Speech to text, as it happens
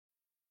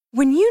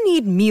When you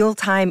need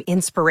mealtime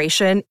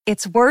inspiration,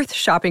 it's worth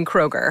shopping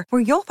Kroger,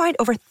 where you'll find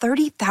over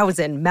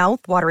 30,000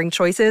 mouth-watering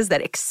choices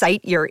that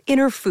excite your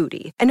inner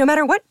foodie. And no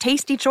matter what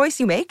tasty choice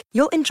you make,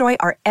 you'll enjoy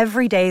our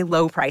everyday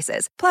low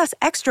prices, plus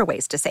extra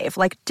ways to save,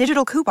 like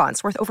digital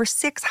coupons worth over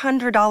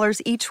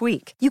 $600 each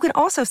week. You can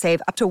also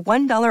save up to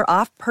 $1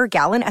 off per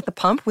gallon at the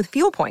pump with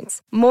fuel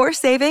points. More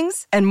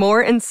savings and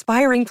more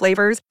inspiring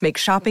flavors make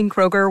shopping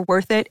Kroger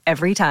worth it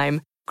every time.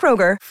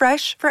 Kroger,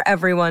 fresh for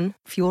everyone.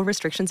 Fuel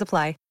restrictions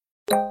apply.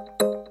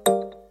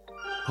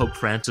 Pope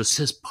Francis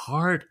says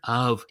part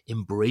of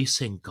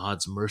embracing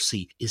God's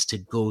mercy is to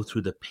go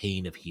through the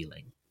pain of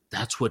healing.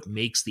 That's what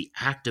makes the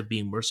act of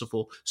being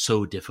merciful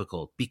so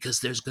difficult, because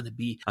there's going to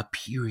be a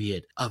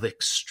period of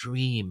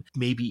extreme,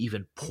 maybe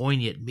even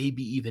poignant,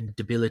 maybe even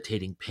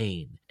debilitating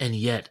pain. And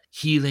yet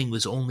healing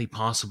was only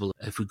possible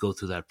if we go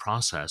through that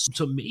process.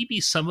 So maybe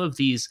some of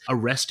these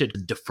arrested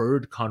and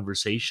deferred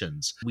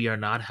conversations we are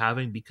not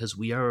having because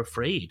we are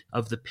afraid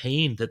of the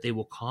pain that they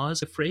will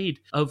cause, afraid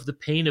of the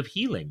pain of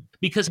healing,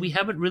 because we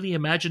haven't really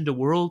imagined a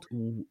world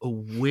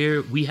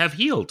where we have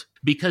healed.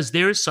 Because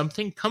there is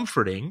something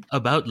comforting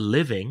about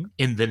living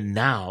in the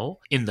now,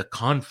 in the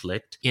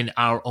conflict, in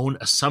our own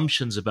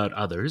assumptions about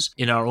others,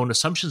 in our own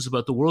assumptions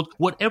about the world,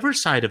 whatever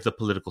side of the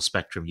political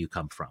spectrum you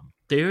come from.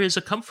 There is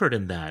a comfort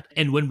in that.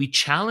 And when we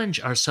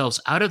challenge ourselves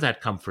out of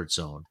that comfort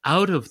zone,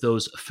 out of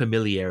those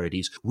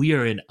familiarities, we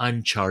are in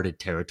uncharted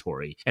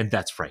territory. And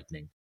that's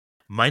frightening.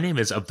 My name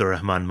is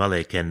Abdurrahman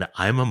Malik, and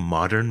I'm a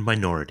modern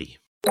minority.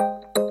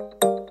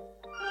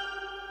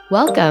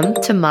 Welcome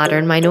to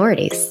Modern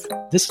Minorities.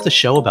 This is a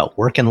show about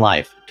work and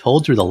life,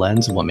 told through the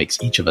lens of what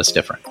makes each of us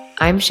different.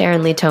 I'm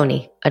Sharon Lee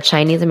Tony, a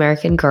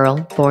Chinese-American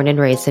girl born and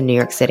raised in New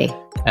York City.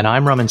 And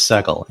I'm Raman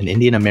Sehgal, an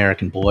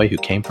Indian-American boy who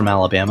came from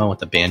Alabama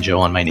with a banjo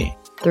on my knee.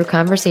 Through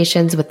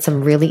conversations with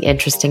some really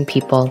interesting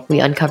people, we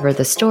uncover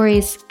the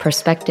stories,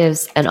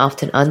 perspectives, and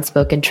often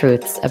unspoken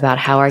truths about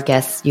how our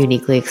guests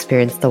uniquely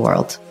experience the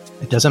world.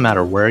 It doesn't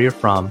matter where you're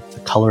from, the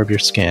color of your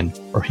skin,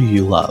 or who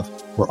you love.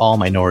 We're all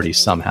minorities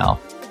somehow,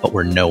 but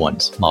we're no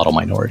one's model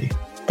minority.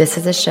 This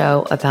is a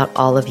show about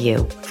all of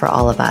you, for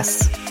all of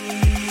us.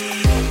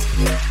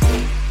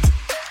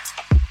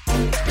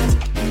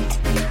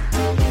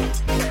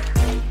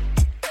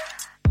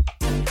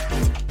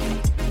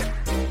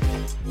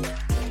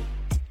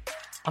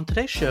 On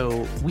today's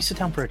show, we sit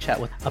down for a chat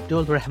with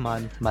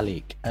Abdulrahman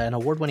Malik, an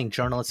award-winning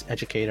journalist,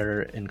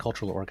 educator, and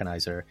cultural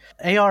organizer.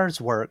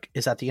 AR's work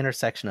is at the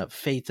intersection of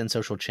faith and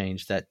social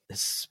change that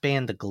has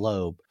spanned the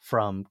globe,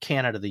 from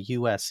Canada, the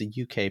US, the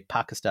UK,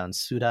 Pakistan,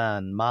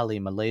 Sudan, Mali,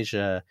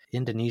 Malaysia,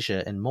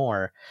 Indonesia, and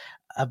more.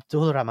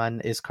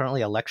 Abdulrahman is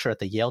currently a lecturer at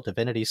the Yale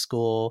Divinity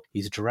School.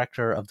 He's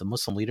director of the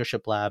Muslim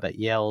Leadership Lab at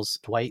Yale's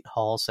Dwight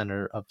Hall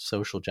Center of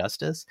Social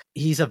Justice.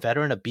 He's a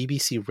veteran of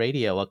BBC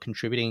Radio, a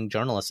contributing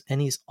journalist, and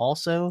he's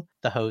also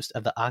the host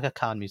of the Aga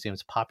Khan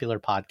Museum's popular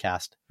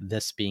podcast,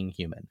 This Being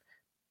Human.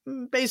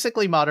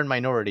 Basically modern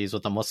minorities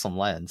with a Muslim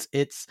lens.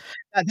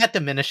 That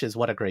diminishes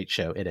what a great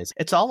show it is.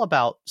 It's all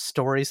about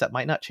stories that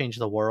might not change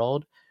the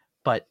world,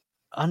 but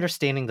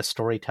understanding the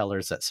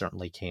storytellers that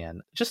certainly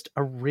can. Just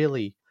a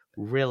really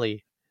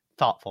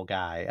thoughtful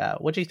guy.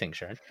 What do you think,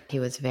 Sharon? He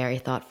was very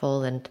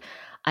thoughtful, and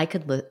I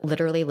could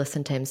literally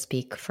listen to him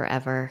speak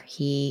forever.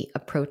 He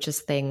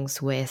approaches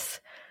things with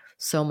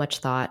so much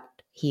thought.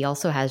 He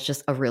also has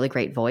just a really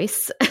great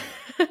voice.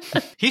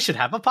 He should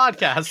have a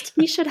podcast.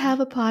 He should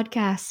have a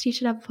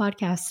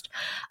podcast.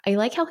 I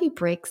like how he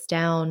breaks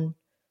down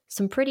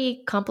some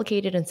pretty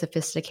complicated and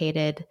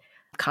sophisticated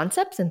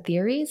concepts and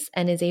theories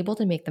and is able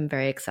to make them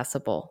very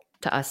accessible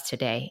to us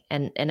today.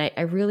 And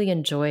I really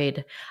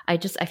enjoyed, I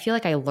feel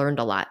like I learned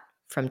a lot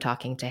from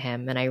talking to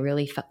him, and I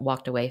really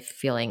walked away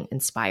feeling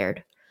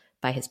inspired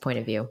by his point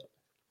of view.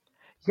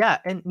 Yeah.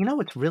 And you know,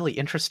 what's really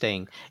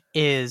interesting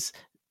is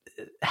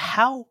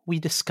how we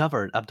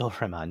discovered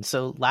Abdulrahman.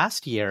 So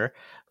last year,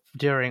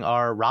 during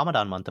our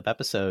Ramadan month of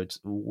episodes,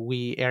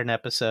 we aired an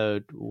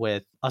episode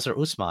with Azhar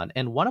Usman,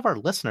 and one of our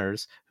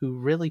listeners who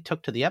really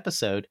took to the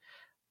episode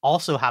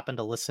also happened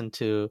to listen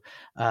to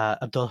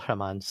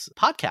Abdulrahman's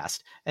podcast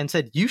and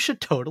said, you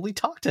should totally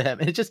talk to him.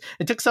 And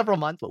it took several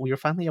months, but we were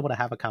finally able to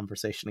have a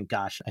conversation. And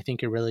gosh, I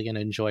think you're really going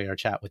to enjoy our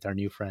chat with our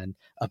new friend,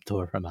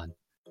 Abdulrahman.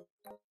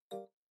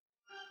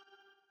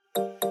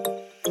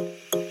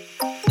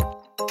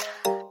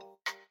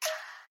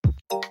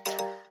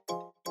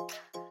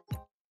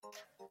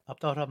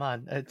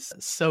 Abdulrahman, it's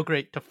so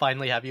great to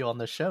finally have you on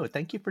the show.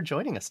 Thank you for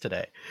joining us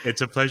today.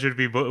 It's a pleasure to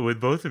be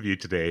with both of you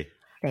today.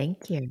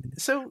 Thank you.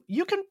 So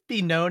you can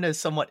be known as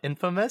somewhat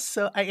infamous.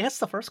 So I guess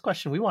the first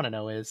question we want to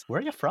know is, where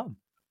are you from?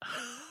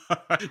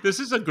 This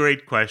is a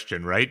great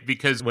question, right?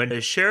 Because when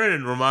Sharon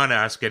and Raman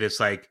ask it, it's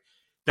like,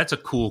 that's a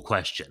cool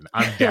question.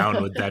 I'm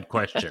down with that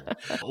question.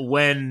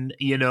 When,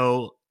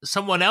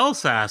 someone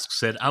else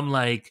asks it, I'm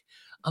like,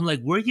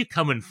 where are you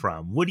coming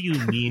from? What do you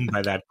mean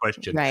by that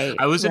question? Right.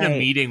 I was in a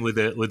meeting with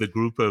a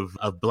group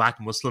of Black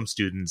Muslim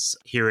students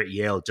here at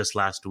Yale just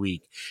last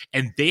week,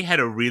 and they had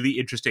a really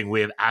interesting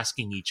way of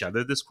asking each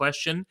other this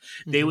question.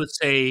 Mm-hmm. They would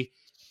say,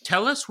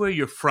 tell us where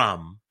you're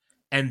from,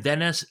 and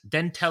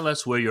then tell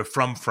us where you're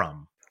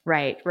from.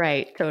 Right,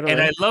 totally.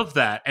 And I love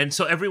that. And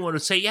so everyone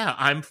would say, yeah,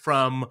 I'm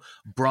from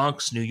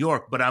Bronx, New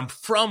York, but I'm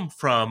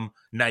from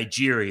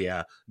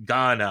Nigeria,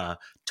 Ghana,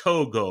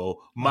 Togo,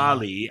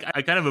 Mali.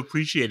 I kind of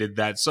appreciated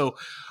that. So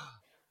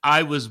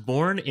I was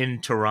born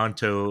in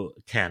Toronto,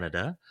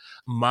 Canada.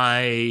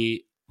 My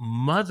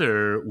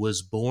mother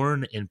was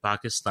born in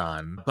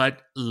Pakistan,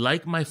 but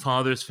like my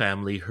father's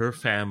family, her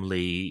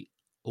family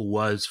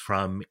was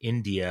from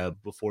India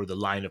before the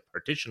line of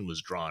partition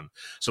was drawn.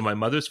 So my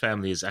mother's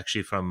family is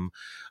actually from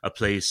a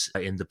place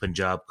in the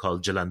Punjab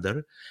called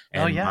Jalandhar,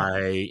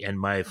 and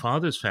my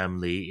father's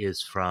family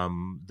is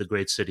from the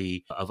great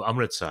city of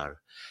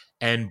Amritsar.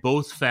 And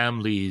both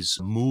families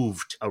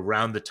moved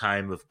around the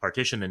time of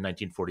partition in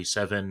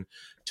 1947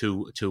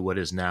 to what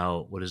is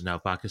now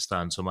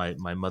Pakistan. So my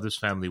mother's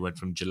family went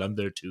from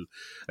Jalandhar to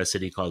a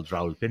city called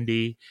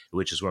Rawalpindi,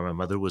 which is where my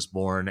mother was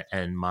born,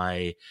 and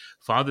my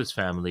father's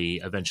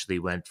family eventually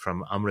went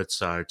from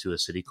Amritsar to a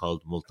city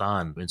called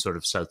Multan in sort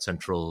of south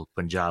central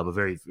Punjab, a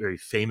very, very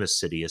famous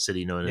city, a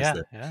city known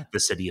as the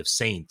City of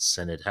Saints,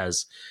 and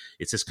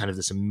it's just kind of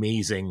this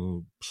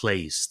amazing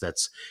place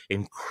that's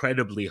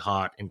incredibly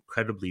hot,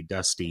 incredibly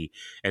dusty,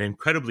 and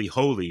incredibly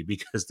holy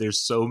because there's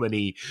so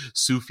many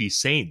Sufi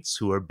saints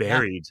who are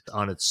buried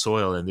on its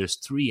soil. And there's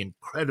 3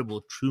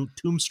 incredible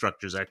tomb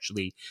structures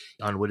actually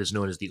on what is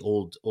known as the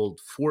old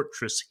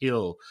fortress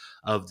hill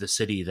of the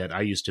city that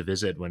I used to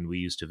visit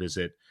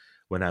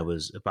when I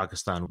was in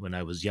Pakistan when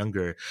I was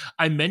younger.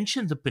 I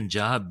mentioned the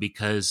Punjab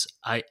because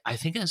I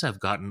think as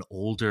I've gotten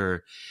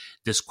older,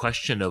 this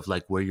question of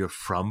like where you're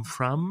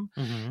from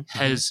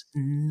has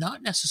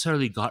not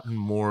necessarily gotten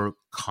more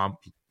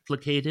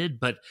complicated,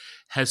 but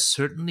has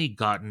certainly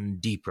gotten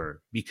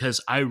deeper, because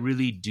I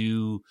really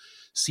do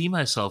see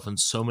myself in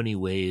so many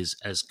ways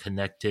as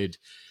connected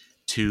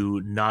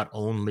to not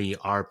only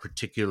our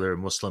particular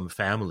Muslim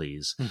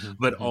families,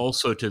 but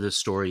also to the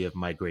story of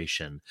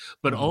migration,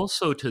 but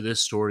also to this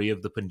story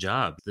of the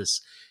Punjab,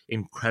 this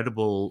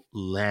incredible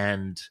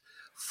land,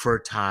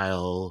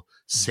 fertile,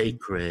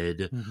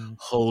 sacred,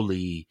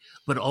 holy,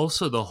 but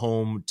also the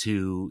home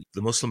to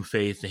the Muslim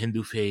faith, the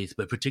Hindu faith,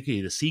 but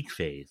particularly the Sikh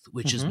faith,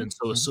 which has been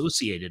so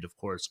associated, of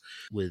course,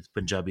 with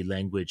Punjabi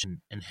language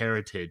and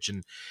heritage.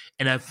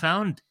 And I've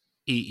found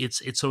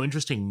it's so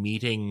interesting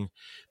meeting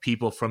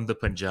people from the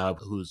Punjab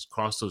who's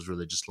crossed those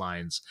religious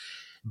lines.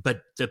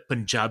 But the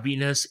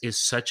Punjabiness is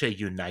such a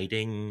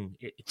uniting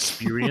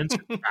experience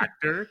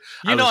factor.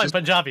 I'm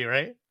Punjabi,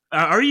 right?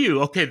 Are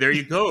you? Okay, there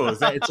you go.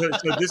 So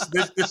this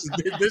is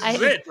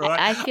it. Right?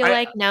 I feel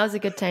like now's a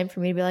good time for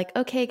me to be like,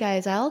 okay,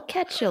 guys, I'll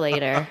catch you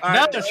later.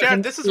 No,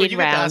 Sharon, this is when you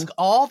get to ask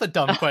all the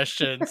dumb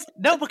questions.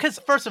 No, because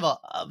first of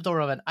all, Abdul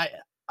Rahman,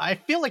 I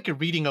feel like you're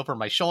reading over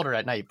my shoulder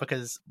at night,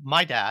 because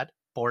my dad,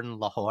 born in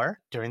Lahore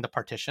during the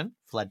partition,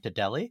 fled to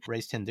Delhi,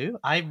 raised Hindu.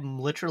 I'm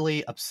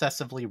literally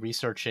obsessively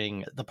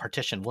researching the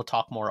partition. We'll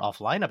talk more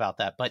offline about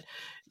that. But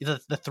the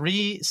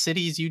 3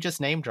 cities you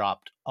just name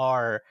dropped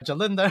are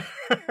Jalandhar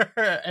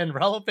and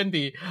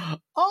Rawalpindi,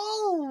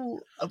 all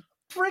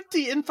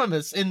pretty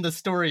infamous in the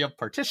story of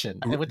partition.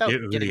 And without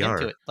getting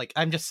into it, like,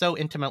 I'm just so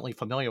intimately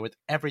familiar with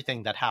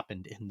everything that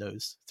happened in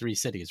those 3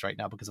 cities right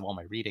now because of all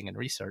my reading and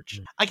research.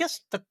 I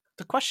guess the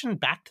question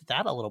back to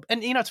that a little bit,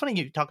 and it's funny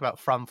you talk about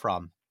from.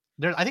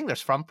 I think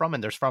there's from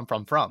and there's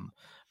from,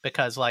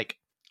 because like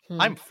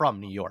I'm from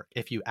New York,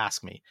 if you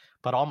ask me,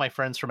 but all my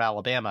friends from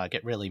Alabama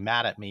get really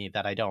mad at me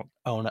that I don't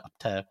own up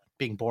to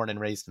being born and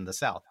raised in the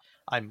South.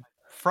 I'm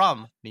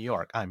from New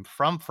York. I'm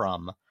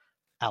from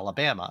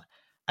Alabama.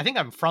 I think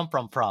I'm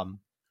from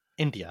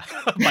India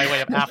by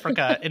way of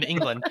Africa and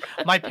England.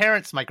 My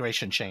parents'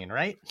 migration chain,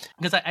 right?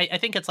 Because I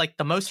think it's like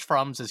the most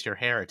froms is your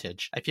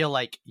heritage. I feel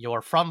like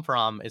your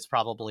from is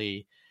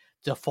probably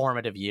the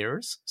formative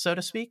years, so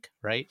to speak,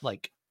 right?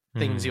 Like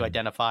things you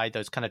identify,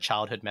 those kind of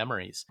childhood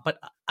memories. But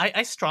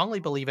I strongly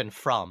believe in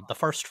the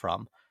first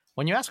from.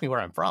 When you ask me where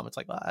I'm from, it's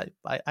like, well,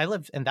 I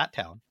live in that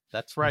town.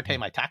 That's where I pay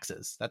my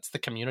taxes. That's the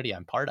community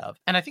I'm part of.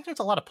 And I think there's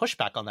a lot of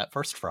pushback on that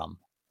first from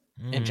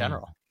in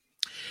general.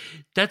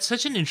 That's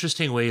such an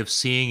interesting way of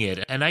seeing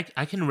it. And I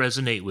can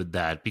resonate with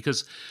that,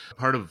 because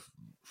part of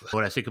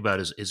what I think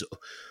about is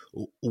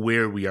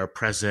where we are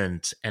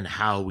present and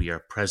how we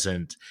are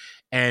present.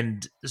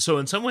 And so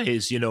in some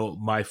ways,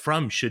 my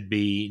from should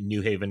be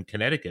New Haven,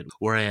 Connecticut,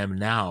 where I am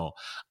now.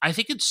 I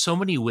think in so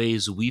many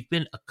ways, we've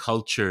been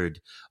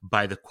accultured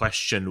by the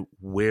question,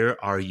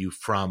 where are you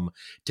from,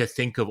 to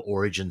think of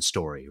origin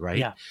story, right?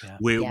 Yeah.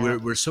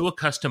 We're so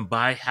accustomed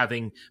by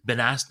having been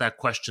asked that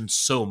question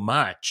so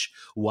much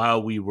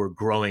while we were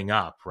growing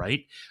up,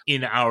 right?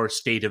 In our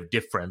state of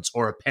difference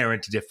or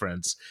apparent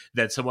difference,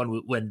 that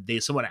when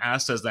someone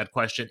asked us that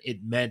question, it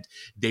meant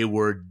they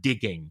were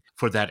digging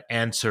for that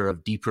answer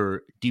of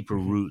deeper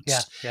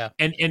roots. Yeah.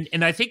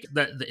 And I think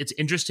that it's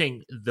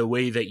interesting the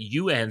way that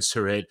you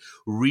answer it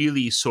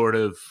really sort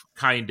of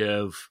kind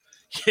of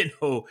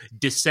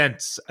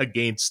dissents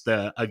against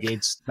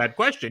that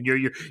question.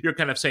 You're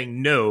kind of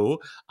saying, no,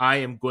 I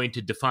am going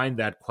to define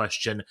that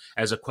question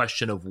as a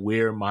question of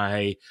where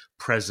my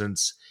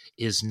presence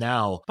is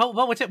now. But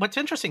what's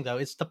interesting though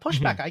is the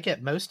pushback I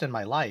get most in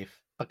my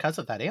life because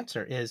of that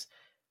answer is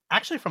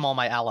actually from all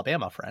my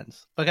Alabama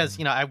friends, because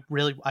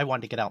I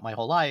wanted to get out my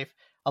whole life.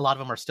 A lot of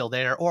them are still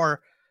there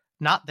or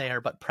not there,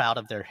 but proud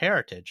of their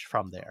heritage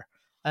from there.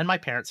 And my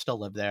parents still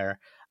live there.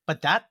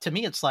 But that, to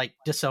me, it's like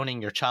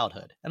disowning your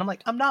childhood. And I'm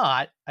like, I'm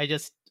not.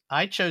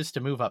 I chose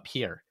to move up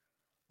here.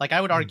 Like,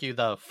 I would argue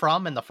the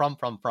from and the from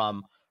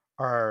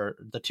are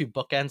the two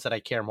bookends that I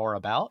care more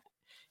about.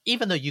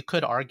 Even though you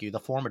could argue the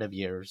formative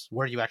years,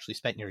 where you actually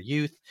spent your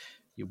youth,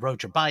 you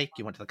rode your bike,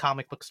 you went to the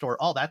comic book store,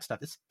 all that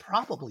stuff is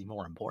probably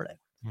more important.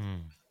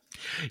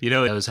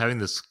 I was having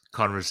this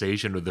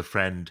conversation with a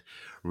friend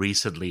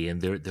recently,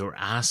 and they were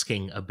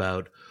asking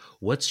about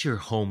what's your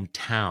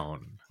hometown?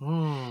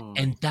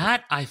 And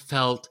that I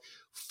felt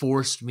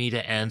forced me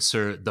to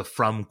answer the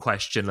from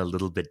question a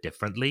little bit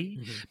differently,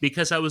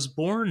 because I was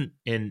born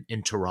in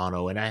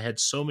Toronto and I had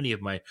so many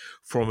of my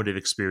formative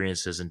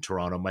experiences in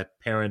Toronto. My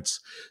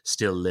parents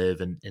still live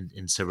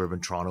in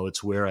suburban Toronto.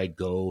 It's where I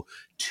go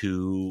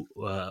to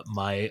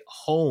my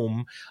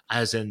home,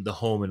 as in the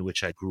home in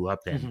which I grew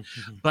up in.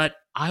 But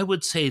I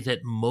would say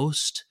that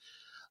most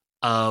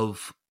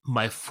of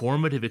my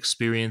formative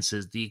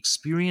experiences, the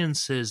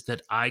experiences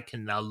that I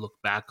can now look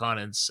back on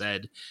and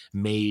said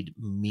made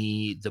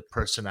me the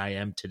person I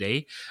am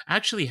today,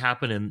 actually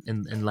happened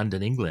in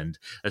London, England,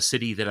 a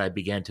city that I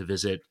began to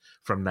visit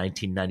from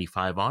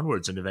 1995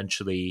 onwards. And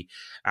eventually,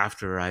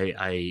 after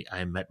I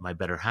met my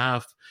better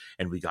half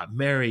and we got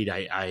married,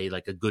 I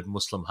like a good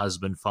Muslim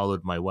husband,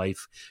 followed my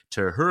wife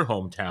to her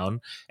hometown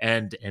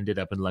and ended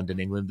up in London,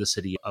 England, the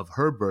city of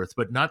her birth,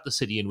 but not the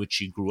city in which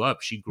she grew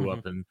up. She grew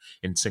up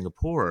in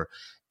Singapore.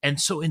 And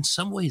so in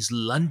some ways,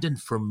 London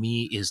for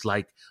me is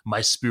like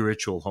my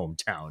spiritual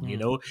hometown.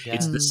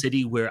 It's the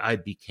city where I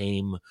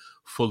became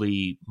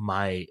fully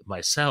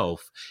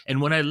myself. And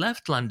when I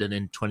left London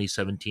in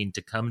 2017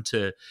 to come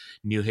to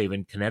New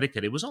Haven,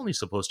 Connecticut, it was only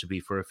supposed to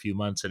be for a few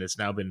months, and it's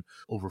now been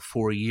over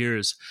 4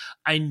 years.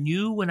 I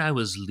knew when I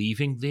was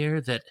leaving there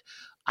that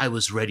I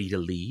was ready to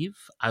leave.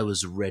 I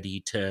was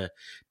ready to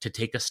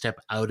take a step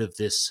out of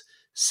this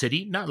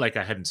city. Not like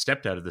I hadn't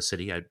stepped out of the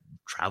city. I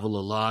travel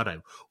a lot. I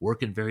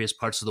work in various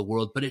parts of the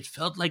world, but it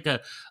felt like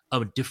a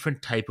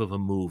different type of a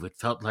move. It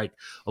felt like,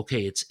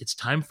 okay, it's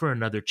time for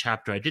another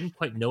chapter. I didn't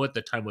quite know at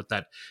the time what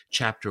that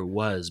chapter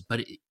was,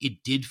 but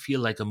it did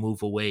feel like a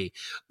move away.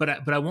 But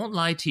I won't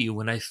lie to you,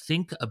 when I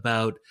think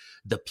about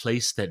the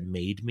place that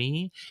made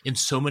me, in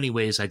so many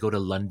ways, I go to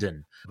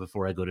London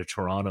before I go to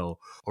Toronto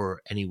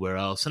or anywhere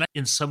else. And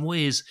in some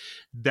ways,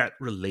 that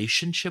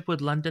relationship with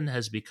London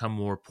has become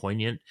more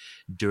poignant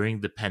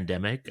during the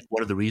pandemic.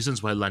 One of the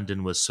reasons why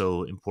London was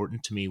so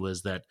important to me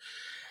was that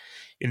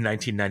in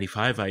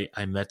 1995,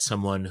 I met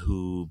someone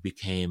who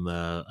became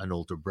an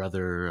older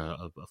brother,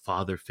 a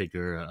father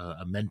figure,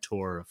 a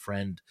mentor, a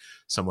friend,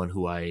 someone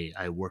who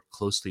I worked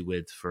closely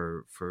with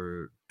for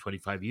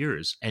 25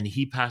 years. And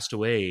he passed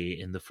away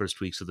in the first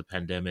weeks of the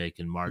pandemic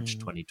in March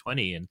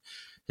 2020. And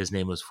his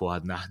name was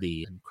Fouad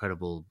Nahdi,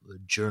 incredible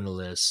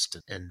journalist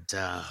and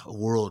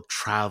world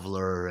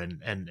traveler,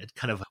 and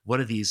kind of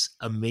one of these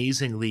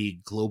amazingly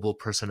global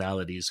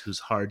personalities who's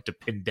hard to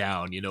pin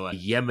down. A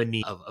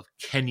Yemeni of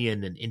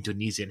Kenyan and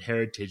Indonesian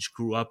heritage,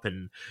 grew up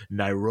in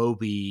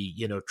Nairobi,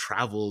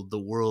 traveled the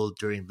world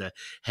during the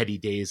heady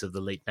days of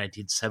the late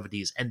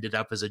 1970s, ended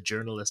up as a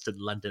journalist in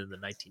London in the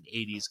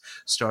 1980s,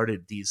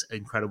 started these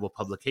incredible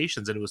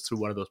publications. And it was through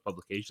one of those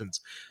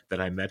publications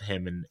that I met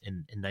him in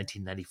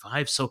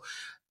 1995. So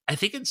I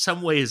think in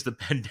some ways the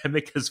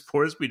pandemic has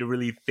forced me to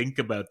really think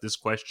about this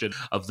question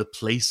of the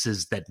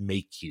places that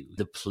make you,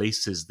 the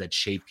places that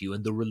shape you,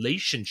 and the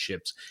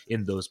relationships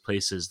in those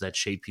places that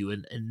shape you.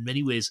 And in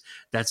many ways,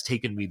 that's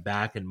taken me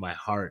back in my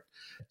heart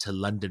to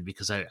London,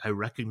 because I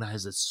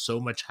recognize that so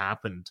much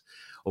happened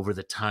over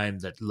the time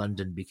that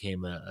London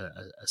became a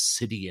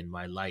city in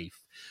my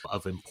life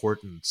of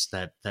importance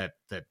that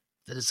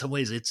in some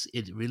ways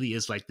it really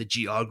is like the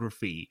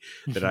geography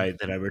that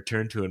I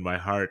return to in my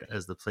heart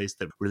as the place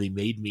that really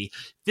made me.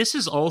 This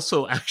is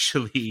also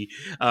actually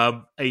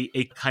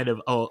a kind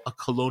of a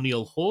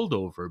colonial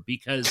holdover,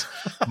 because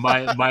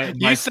my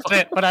you said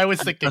it, but I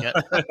was thinking it.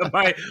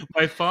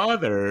 my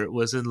father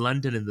was in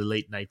London in the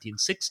late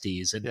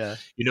 1960s,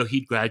 and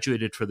he'd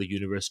graduated from the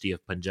University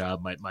of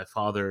Punjab. My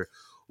father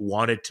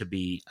wanted to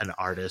be an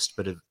artist,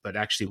 but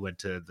actually went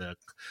to the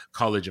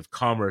College of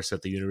Commerce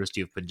at the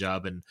University of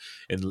Punjab in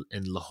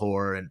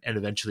Lahore, and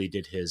eventually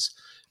did his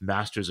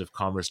Masters of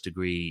Commerce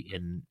degree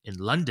in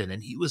London.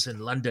 And he was in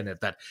London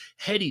at that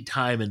heady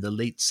time in the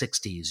late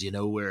 60s,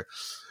 where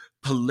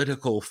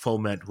political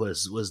foment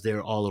was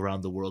there all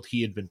around the world.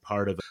 He had been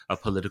part of a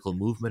political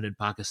movement in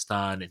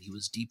Pakistan, and he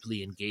was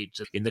deeply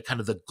engaged in the kind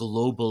of the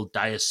global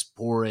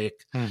diasporic,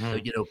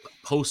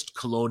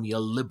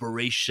 post-colonial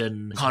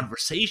liberation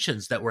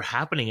conversations that were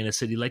happening in a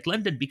city like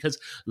London, because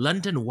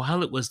London,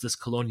 while it was this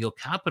colonial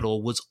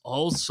capital, was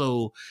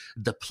also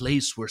the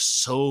place where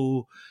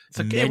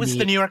it was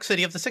the New York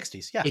City of the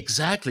 60s. Yeah,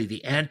 exactly.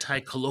 The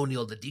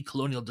anti-colonial, the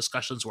decolonial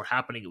discussions were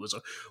happening. It was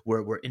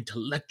where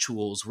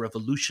intellectuals,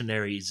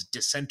 revolutionaries,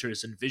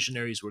 dissenters, and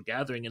visionaries were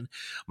gathering. And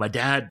my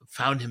dad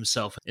found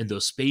himself in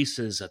those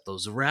spaces, at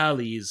those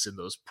rallies, in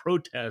those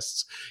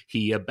protests.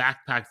 He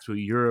backpacked through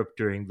Europe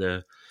during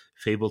the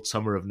fabled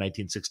summer of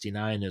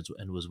 1969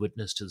 and was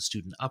witness to the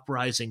student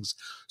uprisings.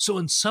 So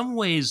in some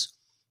ways,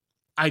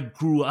 I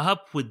grew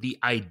up with the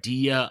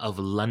idea of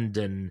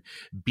London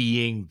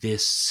being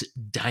this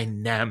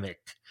dynamic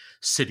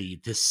city,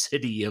 this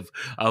city of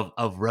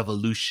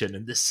revolution,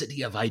 and this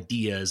city of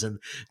ideas, and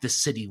this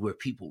city where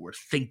people were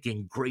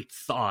thinking great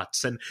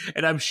thoughts. And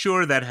I'm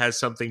sure that has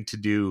something to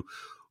do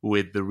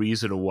with the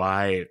reason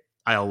why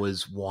I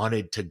always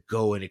wanted to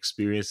go and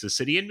experience the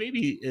city, and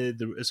maybe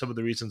some of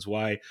the reasons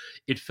why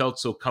it felt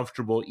so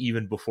comfortable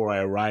even before I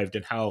arrived,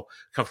 and how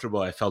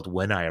comfortable I felt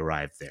when I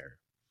arrived there.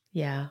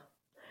 Yeah.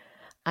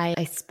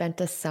 I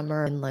spent a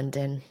summer in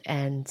London,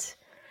 and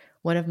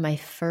one of my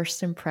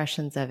first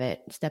impressions of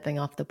it, stepping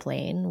off the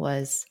plane,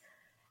 was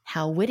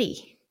how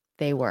witty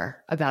they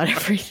were about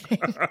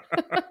everything.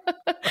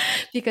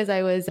 Because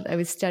I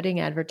was studying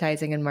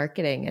advertising and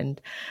marketing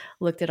and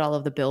looked at all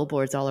of the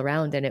billboards all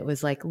around, and it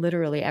was like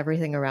literally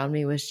everything around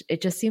me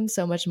it just seemed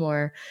so much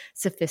more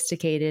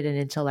sophisticated and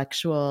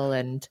intellectual,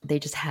 and they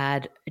just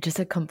had just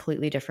a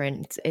completely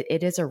different,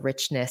 it is a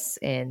richness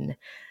in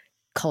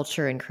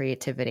culture and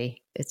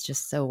creativity. It's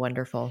just so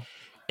wonderful.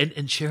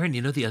 And Sharon,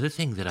 the other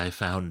thing that I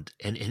found,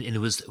 and it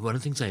was one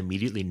of the things I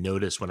immediately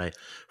noticed when I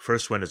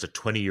first went as a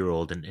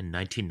 20-year-old in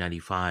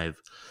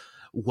 1995,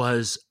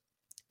 was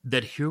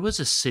that here was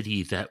a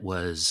city that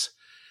was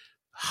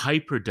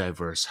hyper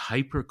diverse,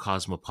 hyper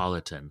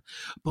cosmopolitan,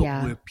 but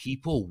where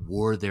people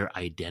wore their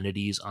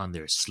identities on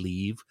their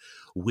sleeve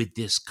with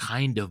this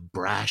kind of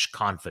brash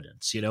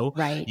confidence,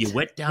 Right. You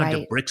went down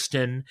to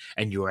Brixton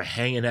and you were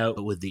hanging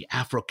out with the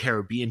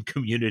Afro-Caribbean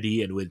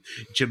community and with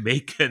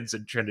Jamaicans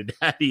and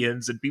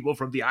Trinidadians and people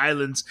from the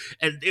islands,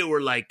 and they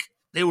were like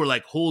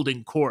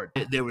holding court.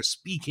 They were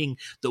speaking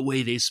the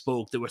way they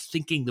spoke. They were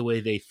thinking the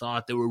way they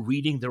thought. They were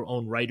reading their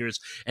own writers,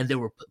 and they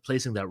were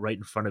placing that right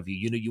in front of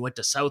you. You went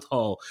to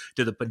Southall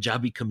to the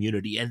Punjabi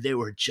community, and they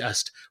were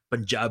just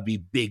Punjabi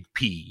Big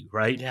P,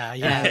 right? Yeah.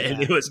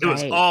 And it was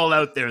all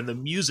out there in the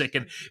music.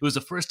 And it was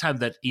the first time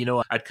that,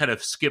 I'd kind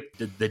of skipped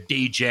the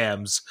day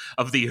jams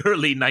of the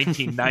early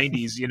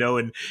 1990s,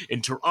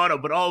 in Toronto.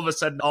 But all of a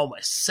sudden, all my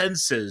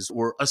senses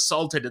were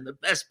assaulted in the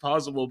best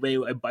possible way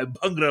by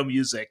Bhangra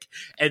music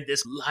and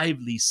this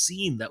lively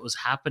scene that was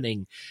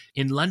happening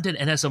in London.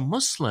 And as a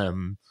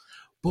Muslim,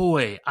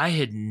 boy, I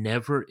had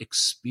never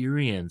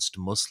experienced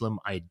Muslim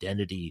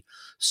identity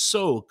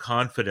so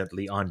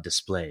confidently on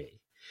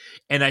display.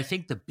 And I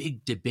think the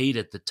big debate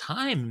at the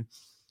time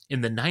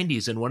in the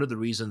 90s, and one of the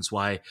reasons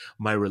why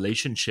my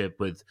relationship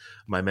with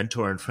my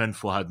mentor and friend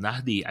Fuad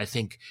Nahdi, I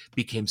think,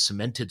 became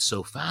cemented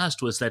so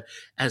fast, was that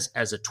as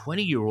a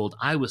 20-year-old,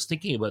 I was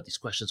thinking about these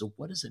questions of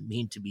what does it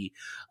mean to be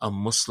a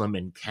Muslim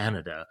in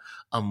Canada,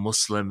 a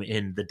Muslim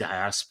in the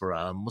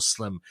diaspora, a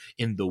Muslim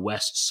in the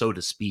West, so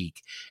to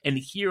speak. And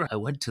here I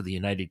went to the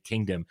United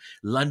Kingdom,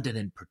 London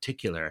in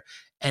particular,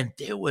 and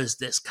there was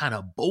this kind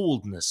of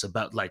boldness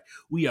about, like,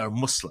 we are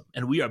Muslim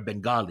and we are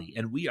Bengali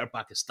and we are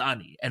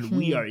Pakistani and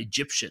we are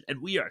Egyptian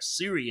and we are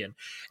Syrian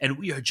and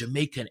we are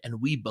Jamaican and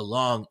we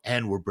belong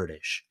and we're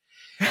British.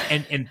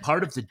 And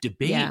part of the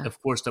debate, of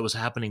course, that was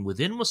happening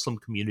within Muslim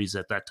communities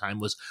at that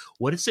time was,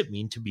 what does it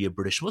mean to be a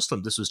British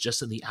Muslim? This was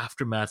just in the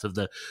aftermath of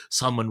the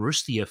Salman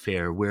Rushdie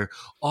affair, where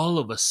all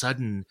of a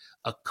sudden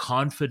a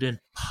confident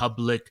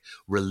public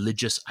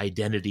religious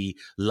identity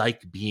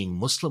like being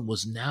Muslim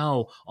was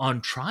now on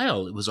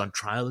trial. It was on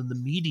trial in the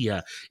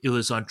media. It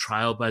was on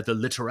trial by the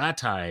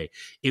literati.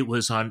 It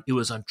was on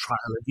trial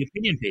in the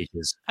opinion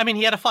pages. I mean,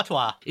 he had a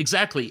fatwa.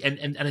 Exactly.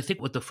 And I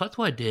think what the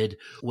fatwa did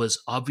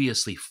was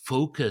obviously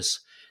focus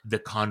the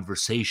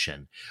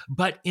conversation.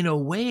 But in a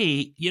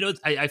way,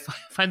 I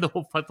find the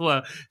whole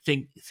fatwa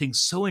thing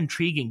so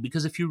intriguing,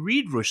 because if you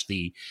read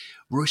Rushdie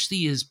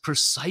is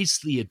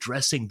precisely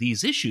addressing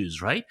these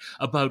issues, right?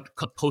 About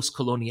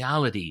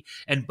post-coloniality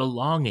and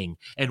belonging,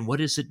 and what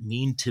does it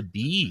mean to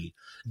be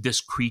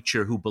this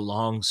creature who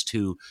belongs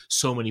to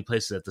so many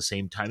places at the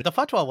same time. The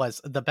fatwa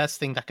was the best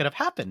thing that could have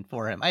happened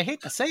for him. I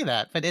hate to say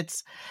that, but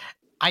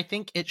I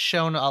think it's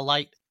shown a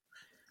light.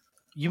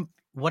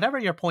 Whatever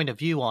your point of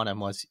view on him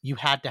was, you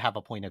had to have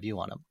a point of view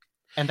on him.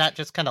 And that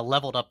just kind of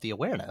leveled up the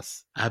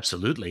awareness.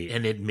 Absolutely.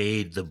 And it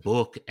made the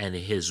book and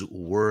his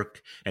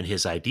work and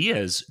his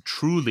ideas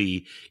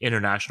truly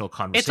international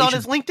conversation. It's on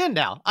his LinkedIn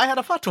now. I had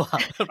a fatwa.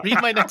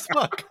 Read my next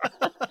book.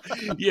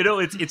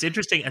 It's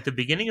interesting. At the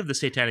beginning of the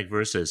Satanic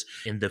Verses,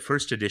 in the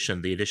first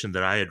edition, the edition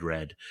that I had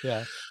read,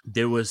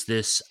 there was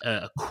this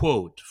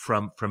quote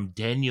from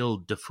Daniel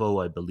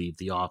Defoe, I believe,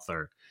 the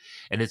author.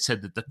 And it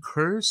said that the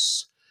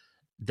curse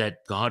that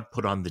God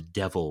put on the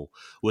devil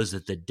was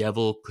that the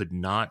devil could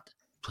not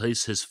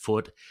place his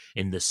foot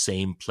in the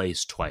same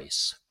place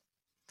twice.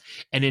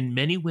 And in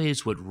many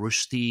ways, what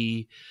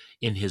Rushdie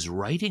in his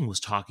writing was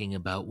talking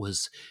about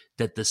was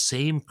that the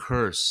same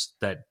curse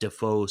that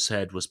Defoe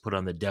said was put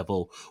on the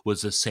devil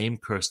was the same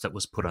curse that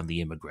was put on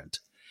the immigrant.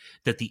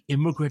 That the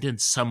immigrant in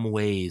some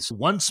ways,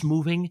 once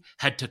moving,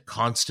 had to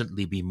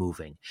constantly be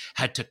moving,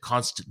 had to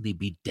constantly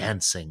be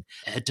dancing,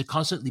 had to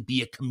constantly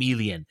be a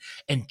chameleon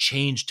and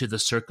change to the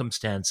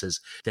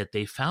circumstances that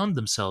they found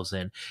themselves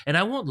in. And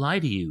I won't lie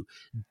to you,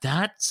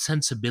 that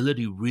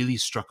sensibility really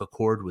struck a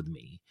chord with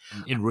me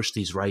in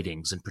Rushdie's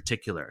writings in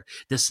particular.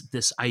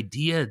 This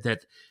idea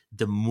that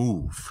the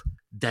move,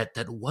 that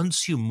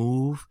once you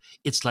move,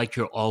 it's like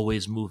you're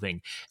always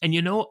moving. And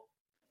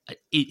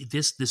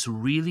this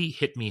really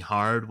hit me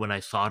hard when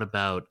I thought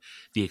about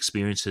the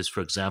experiences,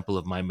 for example,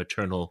 of my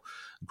maternal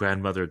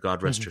grandmother,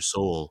 God rest her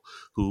soul,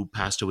 who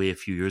passed away a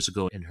few years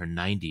ago in her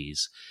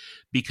 90s.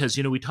 Because,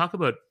 we talk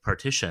about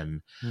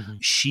partition.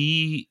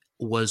 She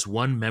was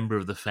one member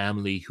of the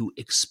family who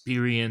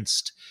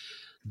experienced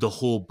the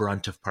whole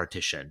brunt of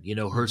partition.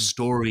 Her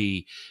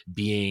story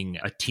being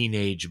a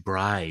teenage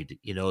bride,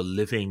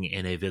 living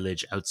in a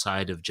village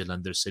outside of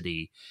Jalandhar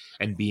city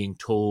and being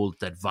told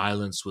that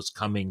violence was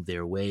coming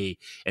their way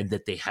and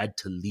that they had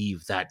to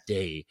leave that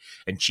day.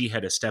 And she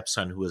had a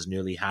stepson who was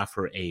nearly half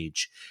her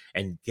age,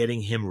 and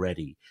getting him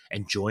ready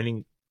and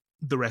joining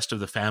the rest of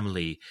the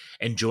family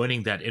and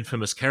joining that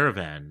infamous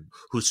caravan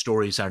whose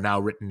stories are now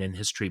written in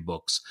history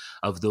books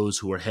of those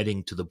who are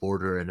heading to the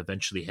border and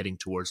eventually heading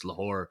towards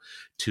Lahore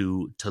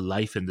to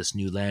life in this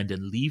new land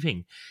and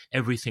leaving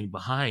everything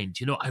behind.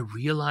 I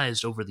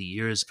realized over the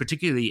years,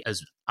 particularly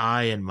as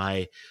I and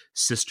my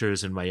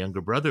sisters and my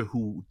younger brother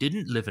who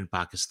didn't live in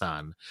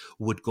Pakistan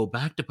would go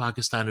back to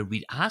Pakistan and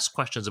we'd ask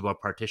questions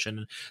about partition,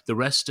 and the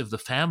rest of the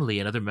family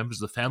and other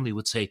members of the family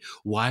would say,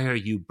 why are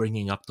you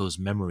bringing up those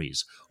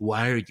memories?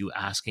 Why are you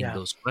asking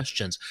those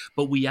questions?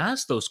 But we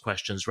asked those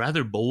questions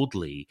rather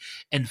boldly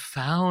and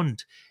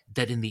found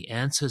that in the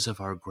answers of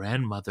our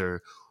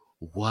grandmother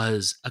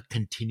was a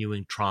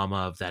continuing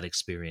trauma of that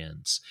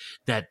experience,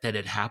 that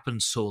it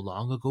happened so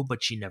long ago,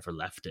 but she never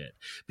left it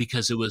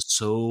because it was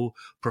so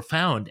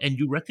profound. And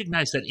you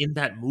recognize that in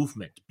that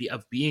movement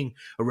of being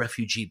a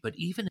refugee, but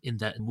even in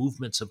that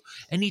movements of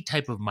any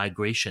type of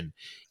migration,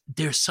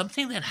 there's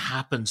something that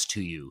happens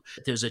to you.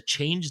 There's a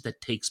change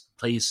that takes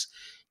place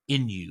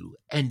in you,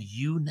 and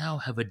you now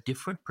have a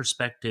different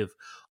perspective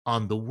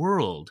on the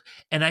world.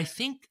 And I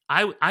think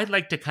I'd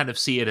like to kind of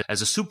see it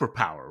as a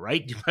superpower,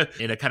 right?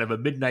 In a kind of a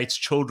Midnight's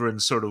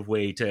Children sort of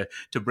way to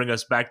bring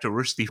us back to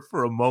Rushdie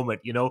for a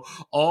moment.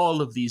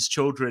 All of these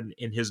children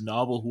in his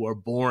novel who are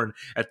born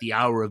at the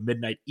hour of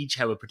midnight each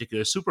have a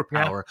particular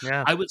superpower.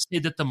 Yeah. I would say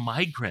that the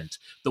migrant,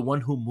 the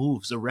one who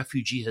moves, the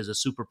refugee, has a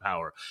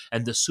superpower.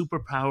 And the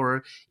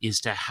superpower is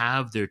to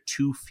have their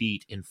 2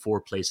 feet in 4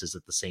 places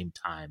at the same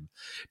time.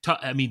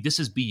 I mean,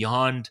 this is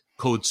beyond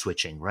code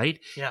switching, right?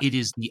 Yeah. It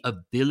is the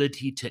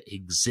ability to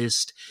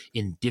exist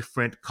in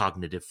different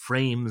cognitive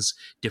frames,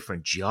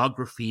 different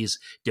geographies,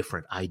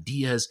 different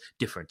ideas,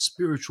 different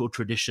spiritual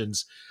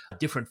traditions,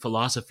 different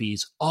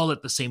philosophies, all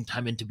at the same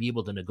time, and to be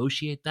able to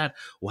negotiate that.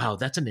 Wow,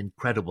 that's an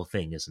incredible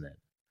thing, isn't it?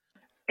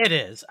 It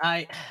is.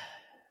 I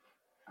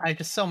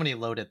just so many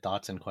loaded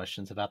thoughts and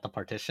questions about the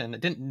partition. I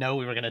didn't know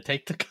we were going to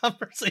take the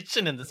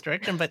conversation in this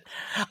direction, but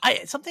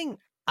something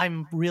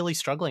I'm really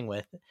struggling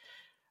with.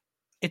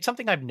 It's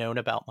something I've known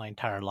about my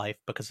entire life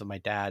because of my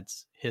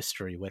dad's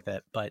history with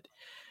it. But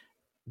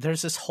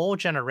there's this whole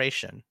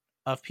generation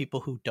of people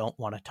who don't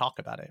want to talk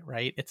about it,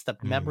 right? It's the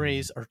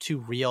memories are too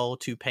real,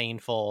 too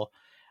painful.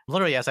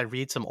 Literally, as I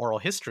read some oral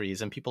histories,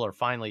 and people are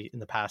finally, in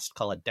the past,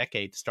 call it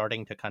decade,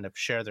 starting to kind of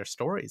share their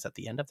stories at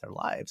the end of their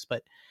lives.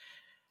 But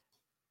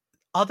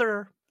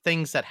other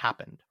things that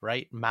happened,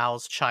 right?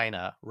 Mao's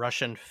China,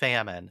 Russian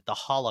famine, the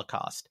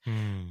Holocaust.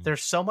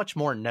 There's so much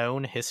more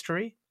known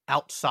history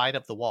outside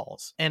of the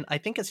walls. And I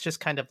think it's just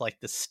kind of like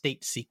the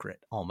state secret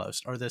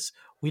almost, or this,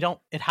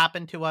 it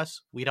happened to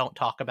us. We don't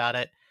talk about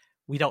it.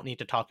 We don't need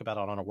to talk about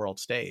it on a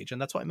world stage.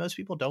 And that's why most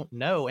people don't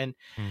know. And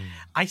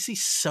I see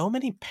so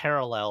many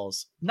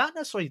parallels, not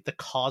necessarily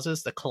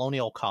the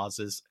colonial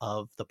causes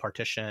of the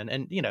partition.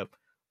 And,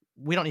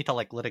 we don't need to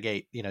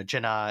litigate,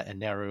 Jinnah and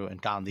Nehru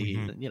and Gandhi,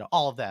 and,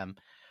 all of them.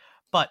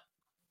 But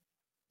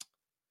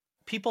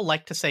people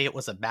like to say it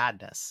was a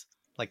madness,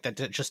 like that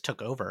it just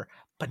took over.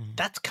 But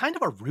that's kind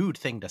of a rude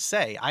thing to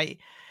say.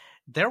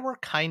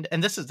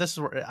 And this is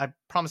where I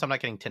promise I'm not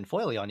getting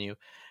tinfoily on you.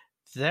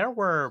 There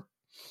were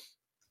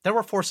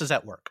forces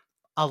at work.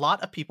 a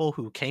lot of people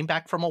who came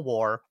back from a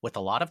war with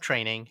a lot of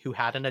training, who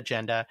had an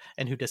agenda,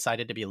 and who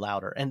decided to be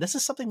louder. And this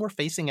is something we're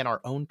facing in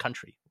our own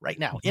country right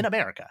now, in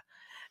America.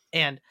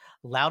 And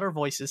louder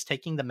voices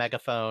taking the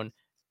megaphone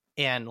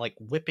and like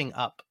whipping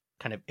up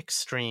kind of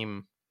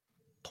extreme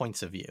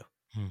points of view.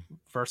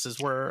 Versus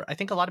where I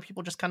think a lot of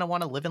people just kind of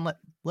want to live and let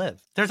live.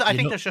 I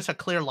think there's just a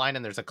clear line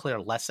and there's a clear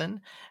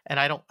lesson. And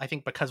I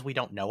think because we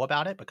don't know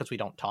about it, because we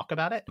don't talk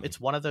about it, it's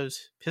one of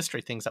those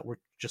history things that we're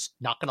just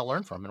not going to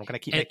learn from, and we're going to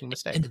keep making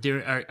mistakes. And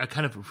there are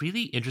kind of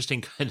really interesting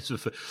kinds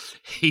of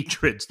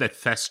hatreds that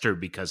fester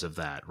because of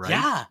that,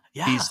 right?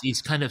 Yeah.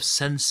 These kind of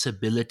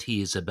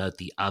sensibilities about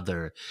the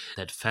other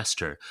that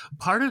fester.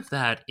 Part of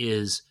that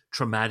is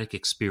traumatic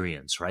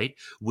experience, right?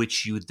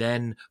 Which you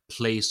then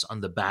place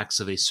on the backs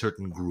of a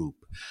certain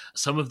group.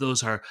 Some of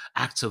those are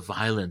acts of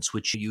violence,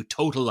 which you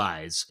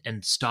totalize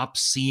and stop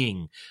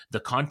seeing the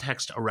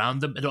context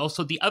around them, and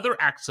also the other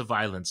acts of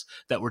violence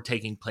that were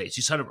taking place.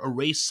 You sort of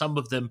erase some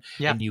of them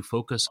and you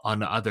focus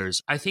on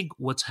others. I think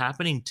what's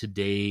happening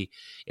today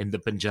in the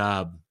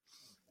Punjab,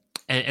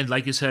 and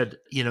like you said,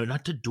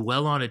 not to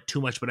dwell on it too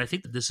much, but I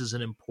think that this is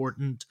an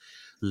important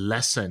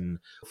lesson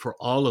for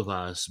all of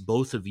us,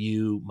 both of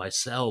you,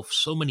 myself,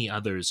 so many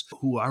others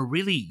who are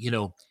really,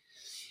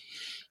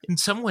 in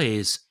some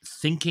ways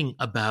thinking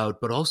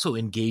about, but also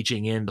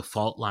engaging in the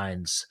fault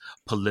lines,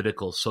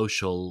 political,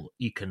 social,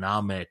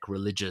 economic,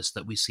 religious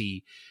that we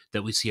see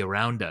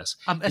around us.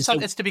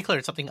 It's to be clear,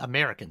 it's something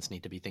Americans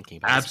need to be thinking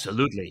about.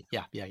 Absolutely.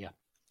 Yeah.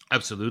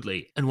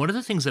 Absolutely. And one of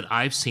the things that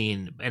I've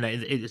seen, and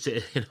it's,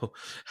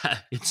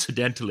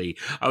 incidentally,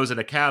 I was in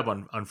a cab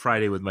on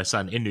Friday with my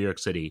son in New York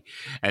City,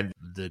 and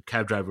the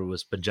cab driver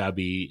was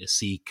Punjabi,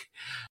 Sikh,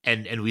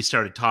 and we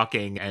started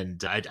talking,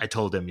 and I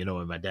told him,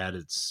 my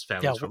dad's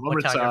family is from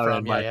Amritsar,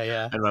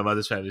 and my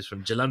mother's family is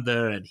from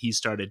Jalandhar, and he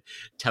started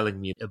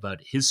telling me about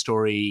his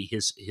story.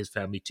 His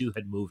family too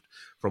had moved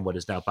from what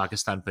is now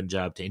Pakistan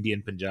Punjab to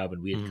Indian Punjab,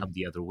 and we had come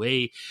the other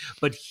way.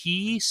 But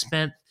he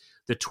spent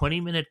the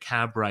 20-minute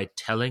cab ride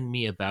telling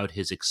me about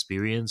his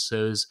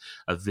experiences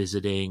of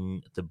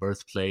visiting the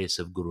birthplace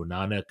of Guru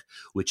Nanak,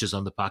 which is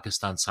on the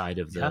Pakistan side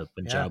of the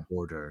Punjab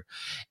border.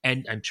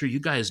 And I'm sure you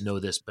guys know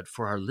this, but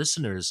for our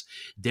listeners,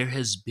 there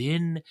has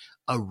been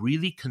a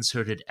really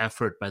concerted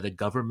effort by the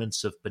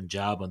governments of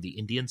Punjab on the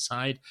Indian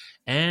side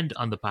and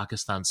on the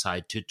Pakistan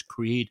side to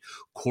create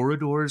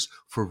corridors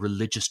for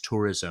religious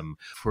tourism,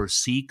 for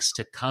Sikhs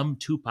to come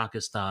to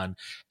Pakistan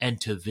and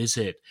to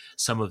visit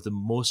some of the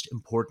most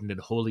important and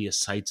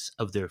holiest sites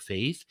of their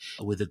faith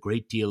with a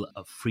great deal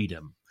of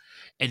freedom.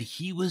 And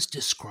he was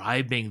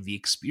describing the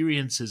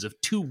experiences of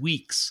 2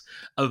 weeks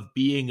of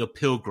being a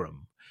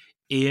pilgrim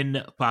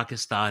in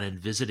Pakistan and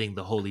visiting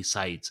the holy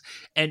sites.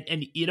 And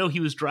he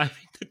was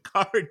driving the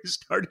car and he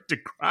started to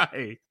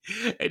cry.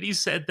 And he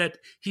said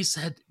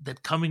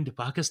that coming to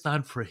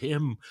Pakistan for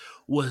him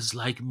was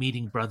like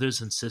meeting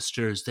brothers and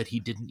sisters that he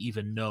didn't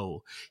even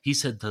know. He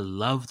said the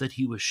love that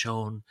he was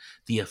shown,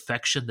 the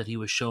affection that he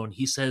was shown,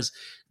 he says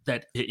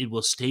that it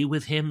will stay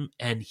with him.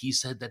 And he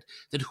said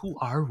that who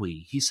are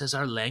we? He says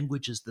our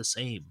language is the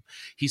same.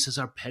 He says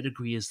our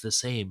pedigree is the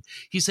same.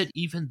 He said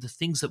even the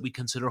things that we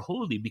consider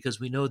holy, because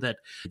we know that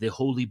the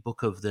holy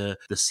book of the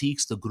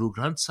Sikhs, the Guru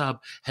Granth Sahib,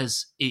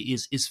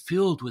 is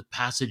filled with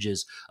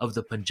passages of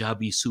the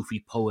Punjabi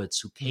Sufi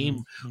poets who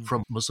came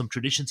from Muslim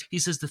traditions. He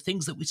says the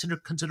things that we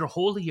consider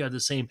holy are the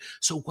same.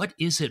 So what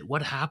is it?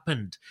 What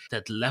happened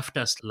that left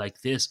us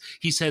like this?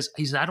 He says,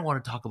 I don't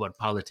want to talk about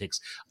politics.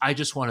 I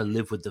just want to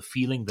live with the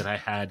feeling that I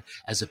had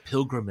as a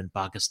pilgrim in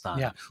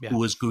Pakistan who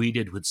was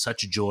greeted with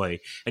such joy.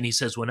 And he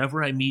says,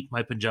 whenever I meet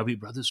my Punjabi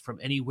brothers from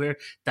anywhere,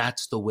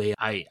 that's the way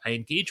I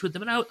engage with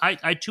them. And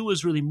I too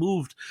was really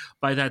moved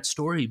by that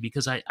story,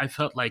 because I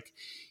felt like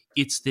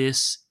it's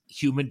this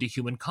human to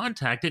human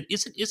contact. And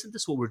isn't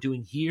this what we're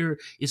doing here?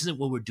 Isn't it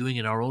what we're doing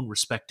in our own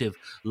respective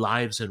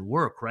lives and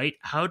work, right?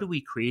 How do we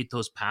create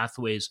those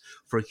pathways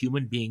for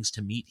human beings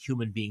to meet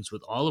human beings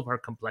with all of our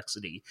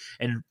complexity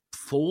and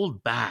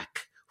fold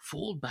back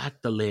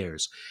the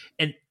layers?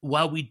 And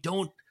while we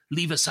don't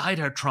leave aside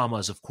our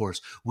traumas, of course,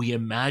 we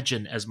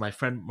imagine, as my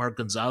friend Mark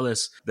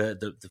Gonzalez,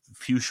 the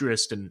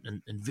futurist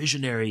and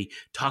visionary,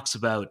 talks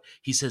about,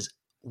 he says,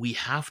 we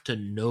have to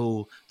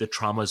know the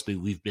traumas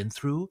we've been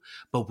through,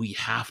 but we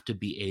have to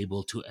be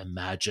able to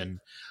imagine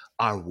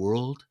our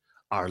world,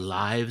 our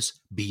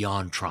lives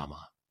beyond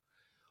trauma.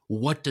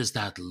 What does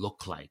that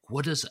look like?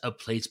 What does a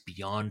place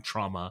beyond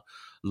trauma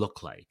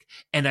look like?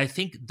 And I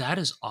think that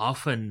is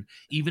often,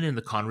 even in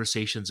the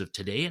conversations of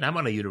today, and I'm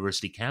on a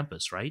university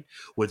campus, right,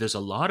 where there's a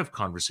lot of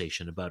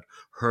conversation about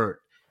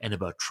hurt and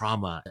about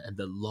trauma and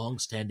the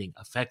long-standing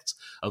effects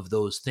of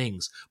those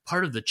things.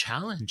 Part of the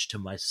challenge to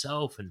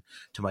myself and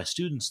to my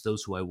students,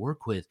 those who I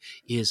work with,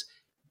 is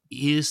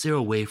there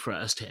a way for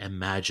us to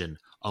imagine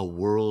a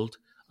world,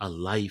 a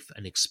life,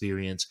 an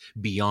experience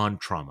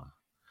beyond trauma?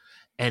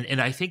 And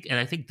I think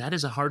that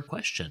is a hard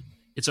question.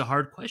 It's a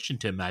hard question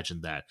to imagine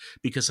that,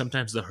 because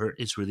sometimes the hurt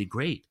is really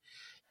great.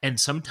 And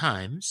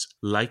sometimes,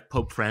 like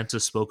Pope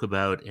Francis spoke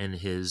about in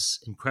his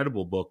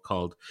incredible book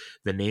called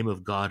The Name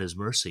of God is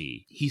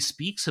Mercy, he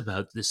speaks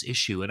about this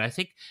issue. And I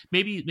think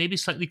maybe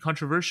slightly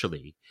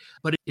controversially,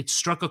 but it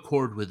struck a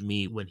chord with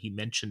me when he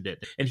mentioned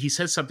it. And he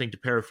says something, to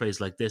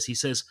paraphrase, like this. He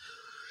says,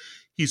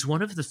 he's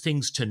one of the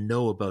things to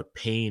know about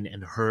pain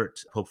and hurt,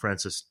 Pope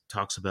Francis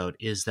talks about,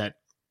 is that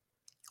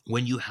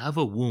when you have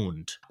a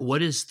wound,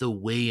 what is the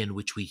way in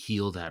which we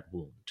heal that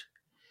wound?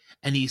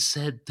 And he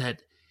said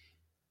that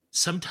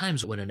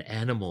sometimes when an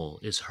animal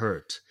is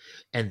hurt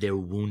and they're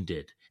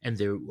wounded and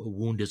their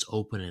wound is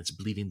open and it's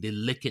bleeding, they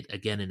lick it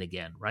again and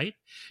again, right?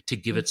 To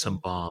give it some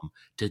balm,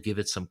 to give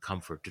it some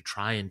comfort, to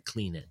try and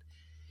clean it.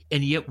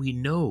 And yet we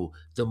know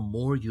the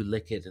more you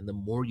lick it and the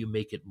more you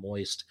make it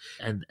moist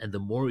and the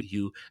more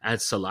you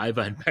add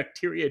saliva and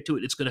bacteria to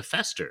it, it's going to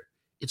fester.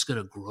 It's going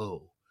to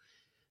grow.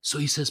 So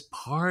he says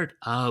part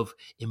of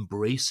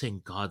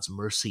embracing God's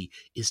mercy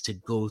is to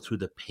go through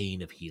the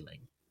pain of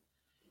healing,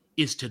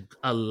 is to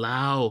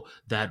allow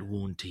that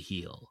wound to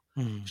heal.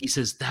 He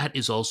says that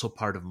is also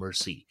part of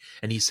mercy.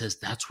 And he says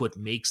that's what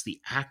makes the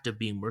act of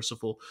being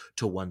merciful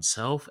to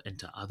oneself and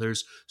to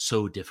others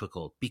so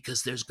difficult,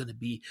 because there's going to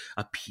be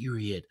a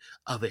period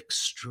of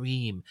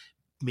extreme,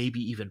 maybe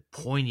even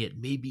poignant,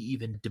 maybe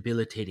even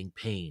debilitating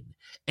pain.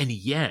 And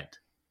yet,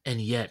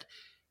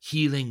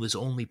 healing was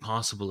only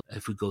possible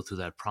if we go through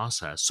that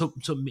process.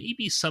 So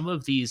maybe some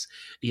of these,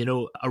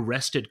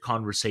 arrested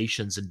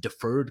conversations and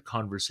deferred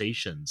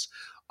conversations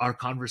are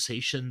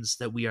conversations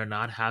that we are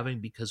not having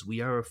because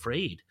we are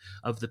afraid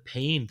of the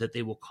pain that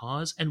they will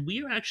cause. And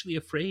we are actually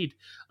afraid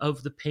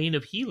of the pain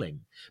of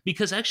healing,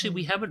 because actually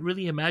we haven't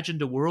really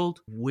imagined a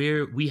world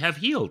where we have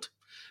healed.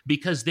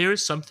 Because there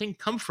is something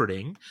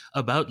comforting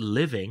about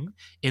living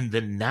in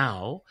the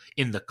now,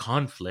 in the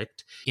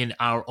conflict, in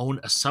our own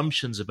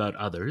assumptions about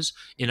others,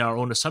 in our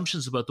own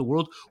assumptions about the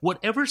world,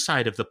 whatever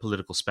side of the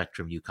political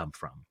spectrum you come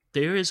from.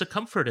 There is a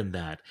comfort in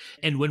that.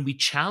 And when we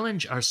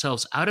challenge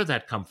ourselves out of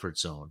that comfort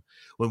zone,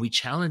 when we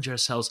challenge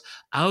ourselves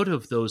out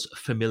of those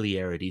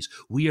familiarities,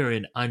 we are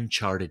in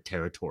uncharted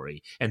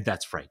territory. And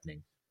that's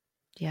frightening.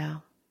 Yeah.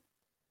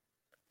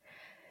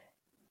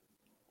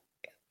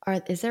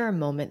 Is there a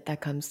moment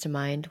that comes to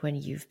mind when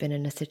you've been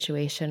in a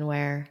situation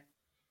where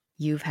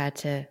you've had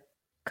to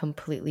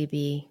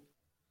completely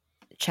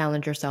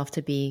challenge yourself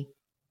to be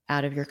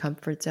out of your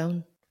comfort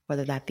zone,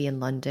 whether that be in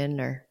London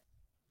or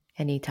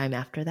any time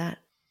after that?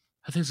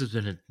 I think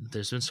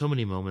there's been so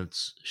many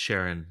moments,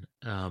 Sharon.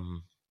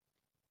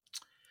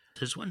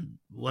 There's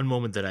one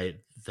moment that I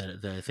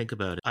think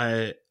about.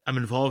 I'm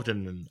involved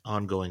in an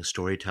ongoing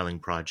storytelling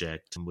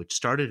project which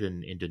started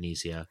in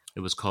Indonesia.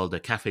 It was called the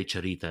Cafe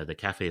Cerita, the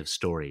Cafe of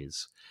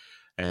Stories,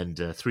 and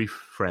three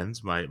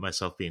friends,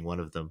 myself being one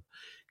of them,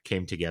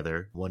 came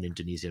together. One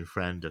Indonesian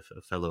friend,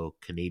 a fellow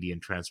Canadian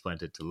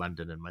transplanted to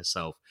London, and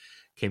myself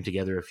came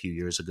together a few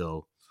years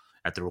ago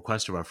at the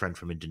request of our friend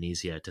from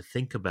Indonesia to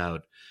think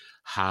about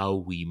how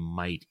we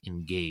might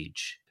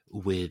engage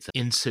with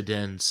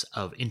incidents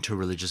of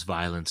interreligious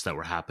violence that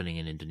were happening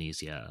in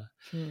Indonesia.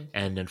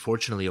 And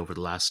unfortunately, over the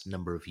last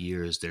number of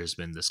years, there's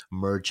been this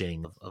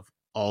merging of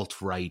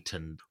alt-right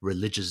and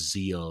religious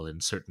zeal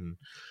in certain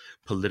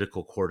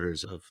political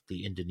quarters of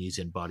the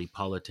Indonesian body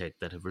politic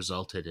that have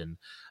resulted in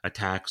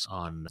attacks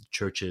on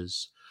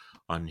churches,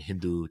 on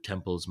Hindu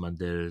temples,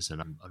 mandirs,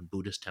 and on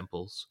Buddhist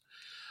temples.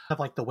 Of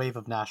like the wave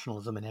of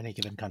nationalism in any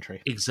given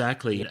country.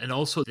 Exactly. And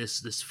also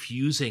this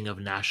fusing of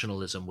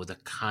nationalism with a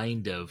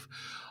kind of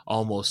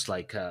almost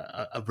like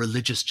a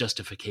religious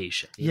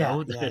justification.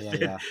 Yeah.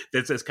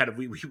 That's kind of,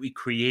 we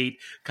create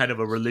kind of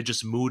a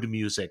religious mood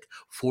music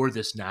for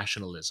this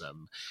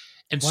nationalism.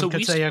 And one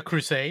could say a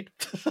crusade.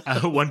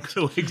 One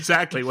could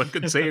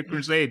say a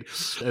crusade.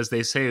 As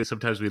they say,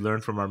 sometimes we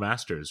learn from our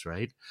masters,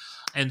 right?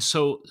 And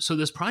so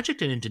this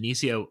project in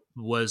Indonesia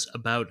was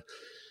about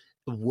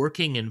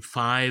working in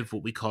 5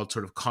 what we called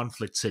sort of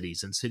conflict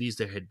cities, and cities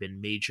there had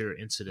been major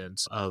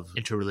incidents of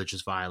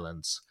interreligious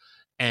violence,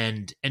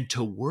 and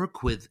to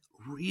work with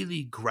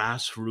really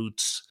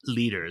grassroots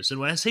leaders.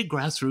 And when I say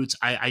grassroots,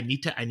 I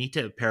need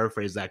to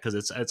paraphrase that,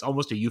 because it's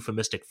almost a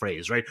euphemistic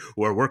phrase, right?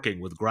 We're working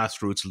with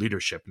grassroots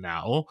leadership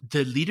now.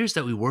 The leaders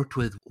that we worked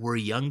with were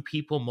young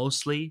people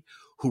mostly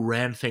who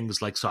ran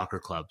things like soccer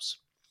clubs,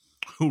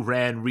 who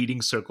ran reading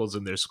circles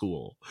in their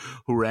school,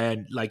 who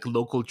ran like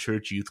local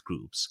church youth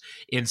groups.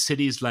 In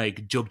cities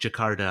like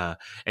Yogyakarta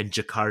and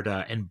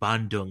Jakarta and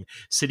Bandung,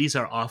 cities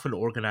are often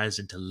organized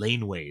into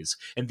laneways.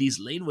 And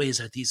these laneways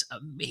are these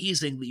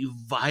amazingly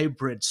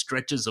vibrant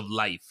stretches of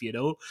life,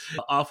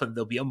 Often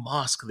there'll be a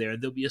mosque there,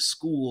 and there'll be a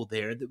school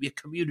there, and there'll be a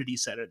community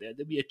center there,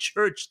 there'll be a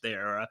church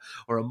there,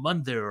 or a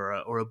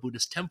mandir, or a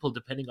Buddhist temple,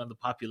 depending on the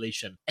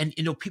population. And,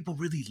 people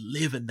really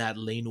live in that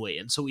laneway.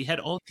 And so we had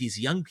all these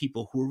young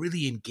people who were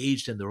really engaged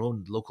in their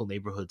own local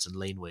neighborhoods and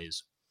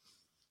laneways,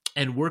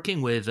 and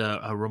working with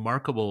a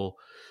remarkable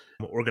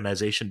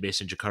organization based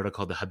in Jakarta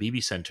called the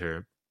Habibie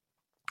Center.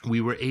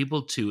 We were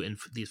able to, in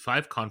these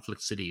 5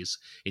 conflict cities,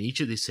 in each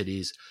of these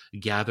cities,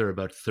 gather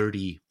about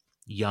 30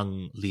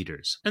 young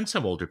leaders and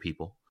some older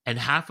people, And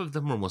half of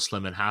them were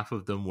Muslim and half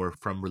of them were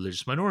from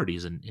religious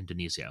minorities in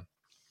Indonesia.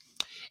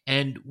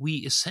 And we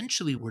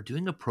essentially were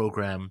doing a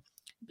program,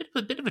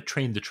 a bit of a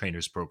train the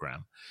trainers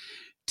program,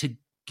 to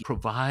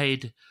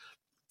provide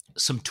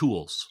some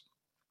tools,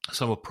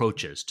 some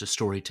approaches to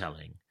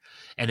storytelling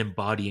and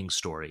embodying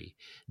story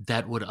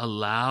that would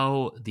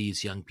allow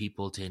these young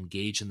people to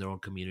engage in their own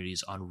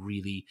communities on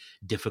really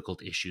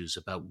difficult issues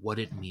about what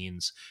it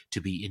means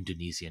to be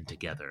Indonesian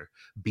together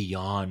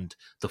beyond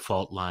the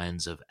fault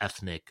lines of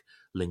ethnic,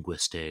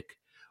 linguistic,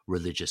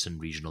 religious,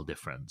 and regional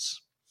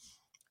difference.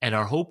 And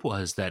our hope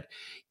was that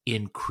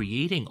in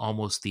creating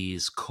almost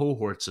these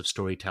cohorts of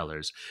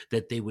storytellers,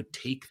 that they would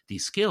take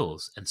these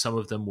skills, and some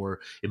of them were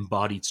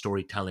embodied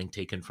storytelling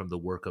taken from the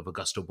work of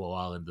Augusto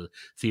Boal and the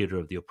Theater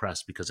of the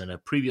Oppressed, because in a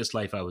previous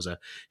life I was a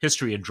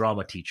history and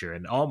drama teacher,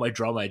 and all my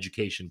drama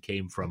education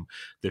came from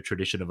the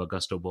tradition of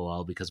Augusto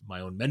Boal, because my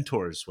own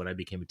mentors when I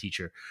became a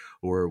teacher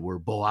were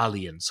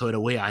Boalian. So in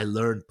a way I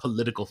learned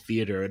political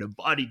theater and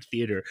embodied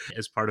theater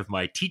as part of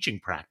my teaching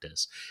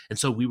practice. And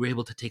so we were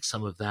able to take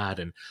some of that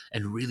and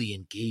really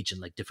engage in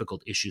like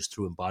difficult issues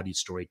through embodied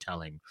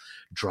storytelling,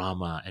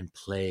 drama and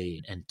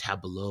play and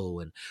tableau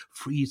and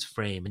freeze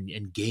frame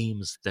and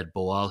games that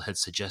Boal had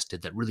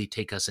suggested that really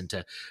take us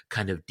into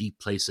kind of deep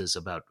places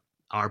about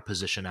our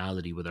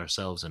positionality with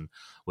ourselves and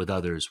with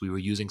others. We were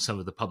using some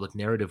of the public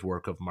narrative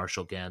work of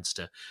Marshall Gantz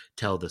to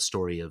tell the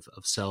story of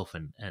self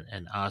and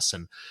us.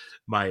 And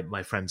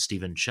my friend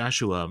Stephen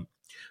Shashua,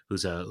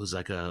 who's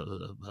like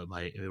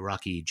my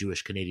Iraqi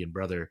Jewish Canadian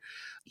brother,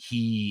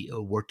 he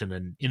worked in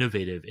an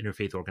innovative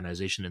interfaith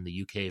organization in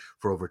the UK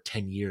for over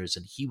 10 years,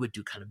 and he would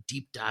do kind of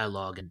deep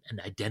dialogue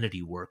and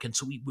identity work. And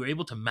so we were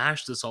able to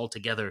mash this all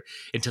together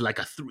into like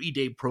a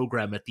 3-day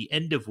program, at the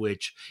end of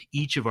which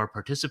each of our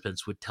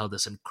participants would tell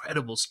this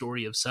incredible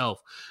story of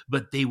self,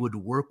 but they would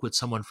work with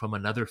someone from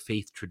another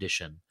faith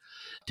tradition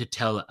to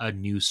tell a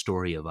new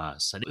story of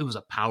us. And it was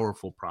a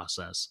powerful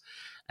process,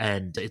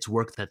 and it's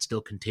work that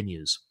still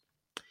continues.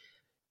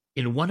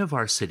 In one of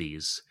our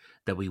cities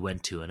that we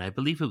went to, and I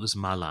believe it was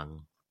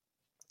Malang,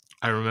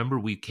 I remember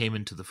we came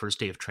into the first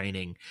day of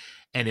training,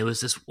 and it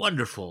was this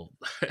wonderful,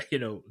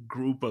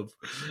 group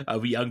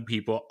of young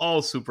people,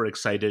 all super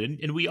excited.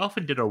 And we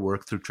often did our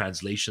work through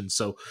translation.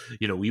 So,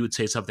 we would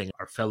say something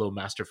our fellow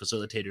master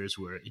facilitators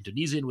who were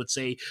Indonesian would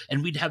say,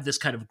 and we'd have this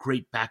kind of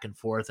great back and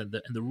forth, and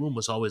the room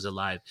was always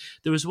alive.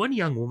 There was one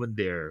young woman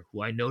there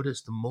who I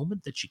noticed the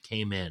moment that she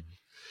came in,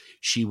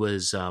 she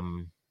was...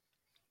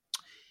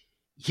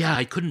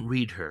 I couldn't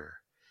read her.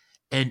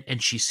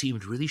 And she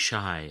seemed really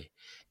shy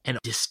and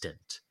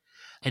distant,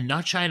 and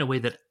not shy in a way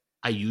that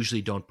I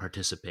usually don't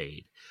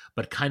participate,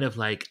 but kind of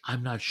like,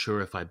 I'm not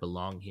sure if I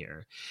belong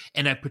here.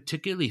 And I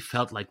particularly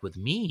felt like with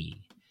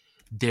me,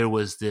 there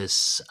was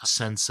this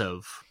sense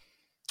of,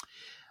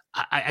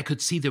 I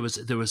could see there was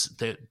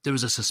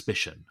a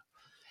suspicion.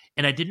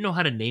 And I didn't know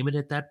how to name it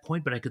at that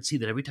point, but I could see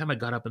that every time I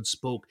got up and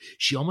spoke,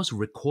 she almost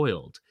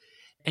recoiled.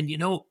 And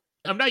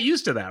I'm not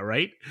used to that,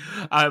 right?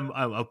 I'm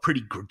a pretty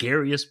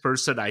gregarious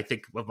person. I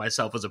think of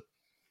myself as a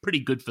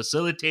pretty good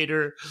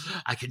facilitator.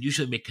 I can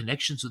usually make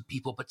connections with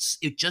people, but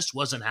it just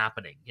wasn't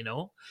happening,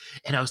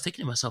 And I was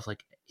thinking to myself,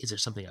 like, is there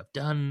something I've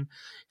done?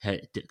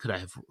 Could I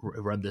have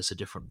run this a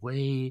different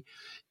way?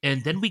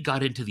 And then we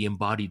got into the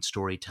embodied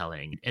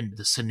storytelling, and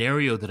the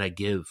scenario that I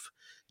give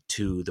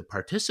to the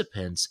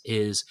participants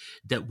is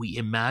that we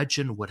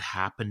imagine what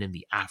happened in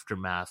the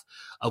aftermath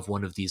of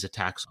one of these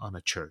attacks on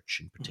a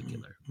church in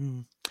particular. Mm-hmm.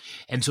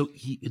 And so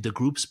the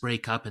groups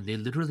break up, and they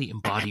literally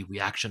embody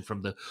reaction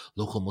from the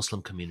local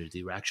Muslim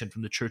community, reaction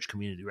from the church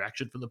community,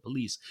 reaction from the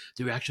police,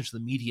 the reaction from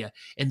the media.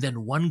 And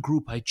then one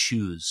group I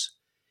choose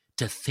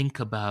to think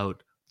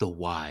about the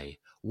why.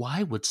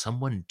 Why would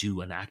someone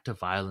do an act of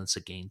violence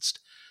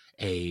against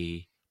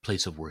a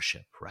place of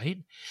worship, right?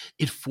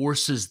 It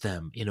forces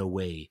them in a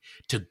way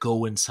to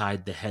go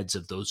inside the heads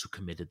of those who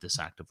committed this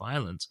act of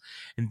violence.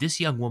 And this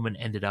young woman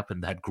ended up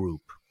in that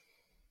group.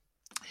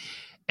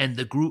 And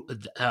the group,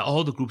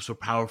 all the groups were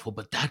powerful,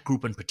 but that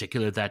group in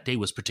particular that day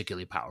was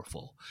particularly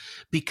powerful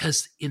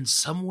because in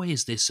some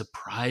ways they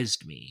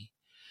surprised me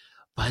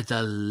by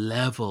the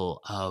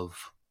level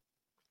of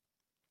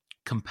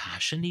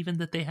compassion even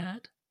that they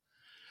had,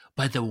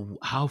 by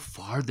how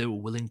far they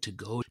were willing to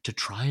go to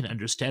try and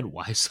understand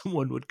why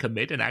someone would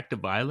commit an act of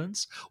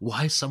violence,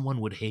 why someone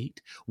would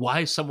hate,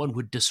 why someone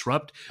would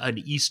disrupt an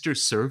Easter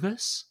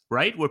service,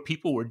 right, where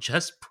people were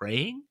just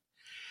praying.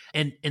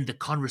 And the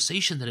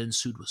conversation that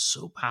ensued was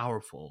so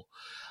powerful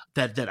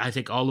that I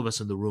think all of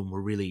us in the room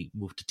were really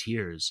moved to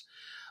tears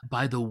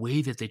by the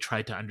way that they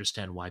tried to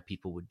understand why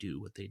people would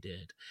do what they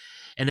did.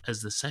 And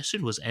as the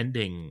session was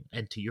ending,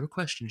 and to your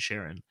question,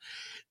 Sharon,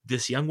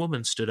 this young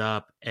woman stood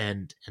up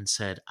and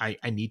said, I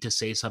need to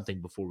say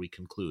something before we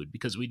conclude,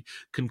 because we'd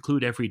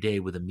conclude every day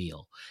with a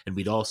meal, and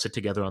we'd all sit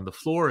together on the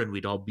floor, and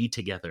we'd all be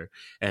together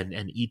and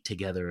eat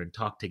together and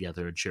talk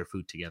together and share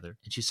food together.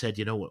 And she said,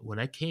 when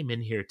I came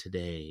in here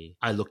today,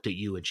 I looked at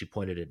you, and she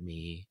pointed at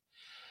me,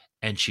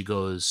 and she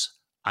goes,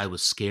 I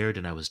was scared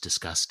and I was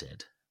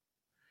disgusted.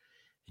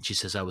 And she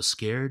says, I was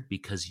scared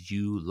because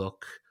you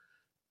look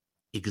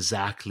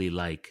exactly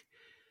like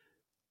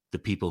the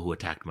people who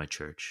attacked my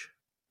church.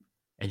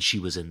 And she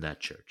was in that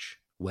church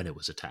when it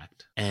was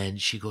attacked.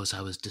 And she goes,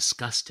 I was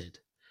disgusted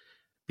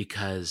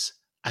because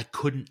I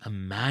couldn't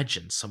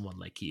imagine someone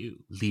like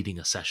you leading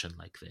a session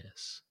like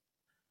this.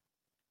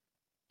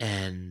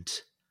 And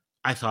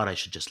I thought I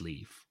should just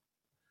leave.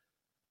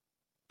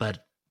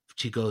 But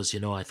she goes,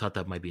 I thought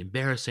that might be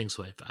embarrassing,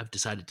 so I've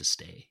decided to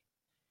stay,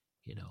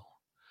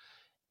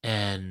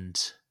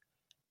 And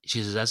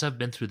she says, as I've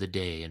been through the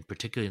day, and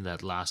particularly in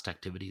that last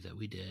activity that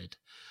we did,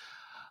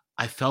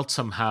 I felt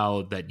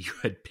somehow that you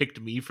had picked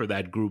me for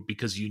that group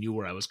because you knew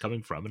where I was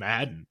coming from, and I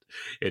hadn't.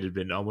 It had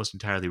been almost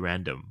entirely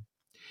random.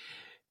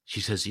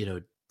 She says,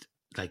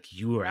 like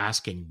you were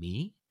asking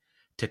me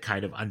to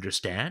kind of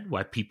understand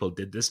why people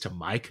did this to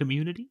my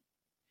community.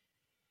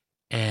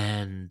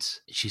 And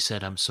she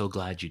said, I'm so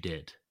glad you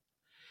did.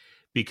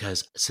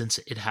 Because since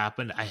it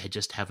happened, I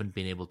just haven't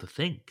been able to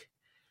think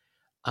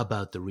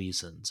about the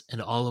reasons.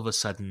 And all of a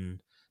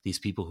sudden, these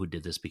people who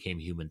did this became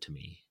human to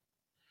me.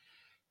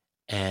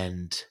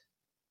 And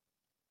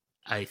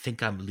I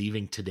think I'm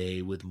leaving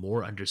today with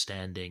more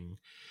understanding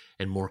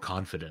and more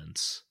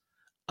confidence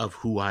of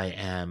who I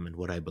am and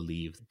what I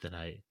believe than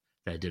I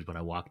did when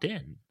I walked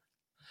in.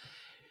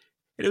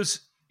 And it was,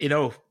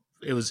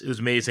 it was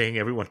amazing.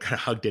 Everyone kind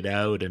of hugged it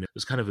out, and it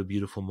was kind of a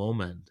beautiful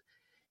moment.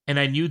 And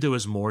I knew there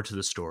was more to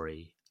the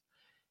story.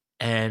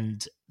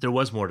 And there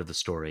was more to the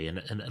story.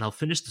 And I'll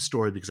finish the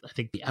story because I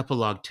think the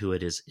epilogue to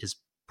it is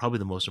probably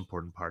the most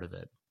important part of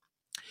it.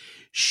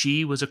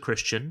 She was a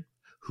Christian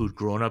who'd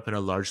grown up in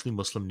a largely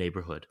Muslim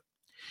neighborhood.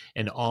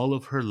 And all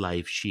of her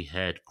life, she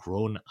had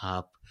grown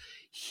up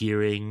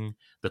hearing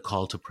the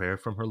call to prayer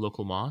from her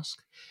local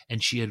mosque.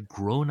 And she had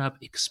grown up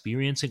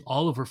experiencing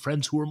all of her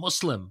friends who were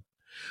Muslim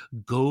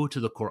go to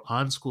the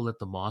Quran school at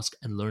the mosque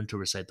and learn to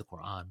recite the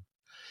Quran.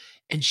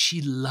 And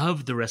she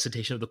loved the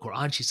recitation of the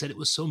Quran. She said it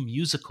was so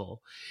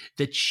musical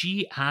that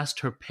she asked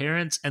her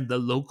parents and the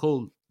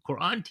local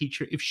Quran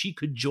teacher if she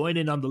could join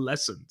in on the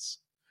lessons.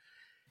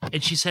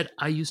 And she said,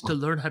 I used to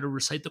learn how to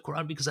recite the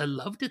Quran because I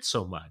loved it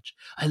so much.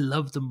 I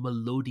loved the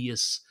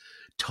melodious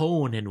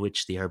tone in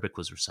which the Arabic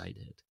was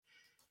recited.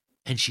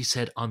 And she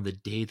said, on the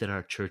day that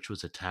our church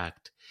was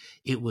attacked,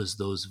 it was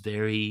those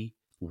very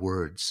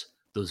words,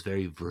 those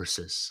very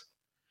verses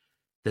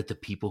that the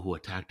people who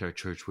attacked our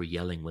church were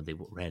yelling when they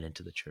ran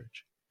into the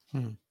church.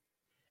 And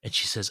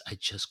she says, I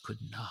just could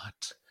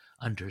not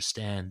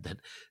understand that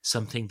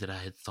something that I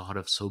had thought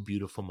of so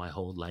beautiful my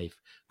whole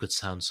life could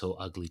sound so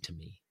ugly to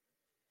me.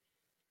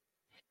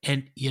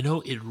 And,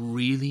 it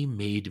really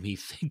made me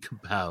think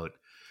about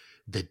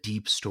the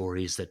deep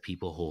stories that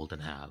people hold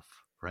and have,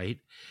 right?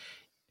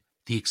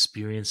 The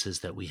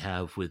experiences that we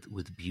have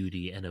with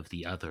beauty and of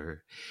the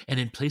other. And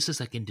in places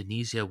like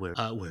Indonesia, where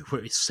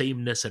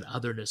sameness and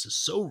otherness is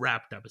so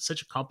wrapped up, it's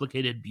such a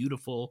complicated,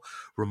 beautiful,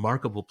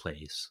 remarkable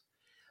place.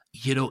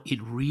 It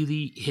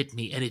really hit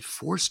me, and it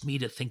forced me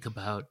to think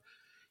about,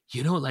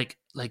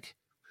 like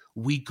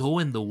we go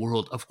in the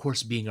world, of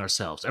course, being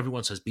ourselves.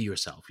 Everyone says, be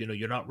yourself.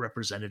 You're not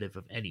representative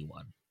of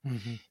anyone.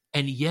 Mm-hmm.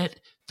 And yet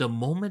the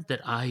moment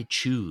that I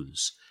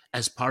choose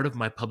as part of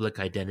my public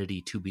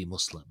identity to be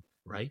Muslim,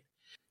 right?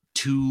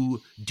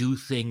 To do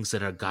things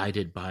that are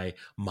guided by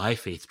my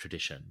faith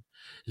tradition,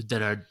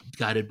 that are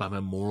guided by my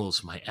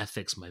morals, my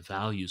ethics, my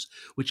values,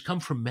 which come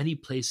from many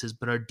places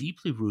but are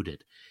deeply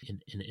rooted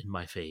in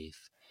my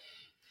faith.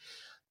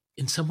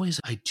 In some ways,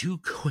 I do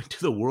go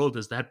into the world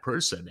as that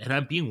person, and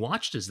I'm being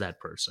watched as that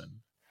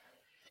person.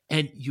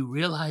 And you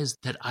realize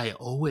that I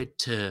owe it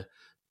to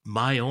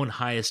my own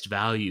highest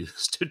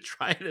values to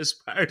try and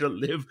aspire to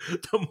live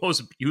the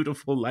most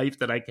beautiful life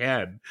that I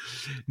can,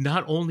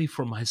 not only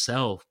for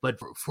myself, but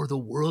for the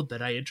world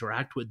that I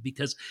interact with,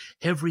 because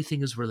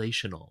everything is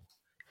relational.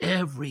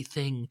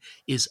 Everything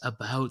is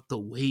about the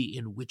way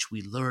in which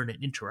we learn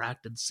and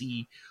interact and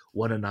see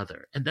one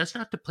another. And that's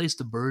not to place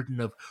the burden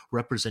of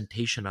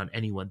representation on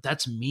anyone.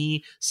 That's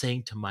me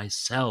saying to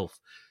myself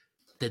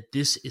that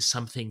this is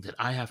something that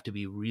I have to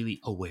be really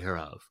aware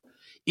of.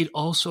 It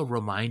also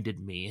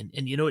reminded me, and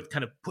it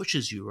kind of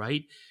pushes you,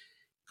 right?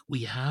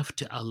 We have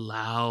to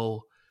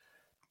allow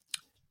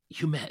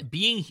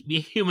being a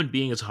human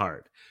being is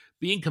hard.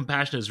 Being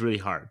compassionate is really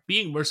hard.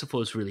 Being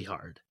merciful is really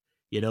hard.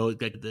 Like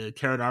the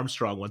Karen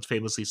Armstrong once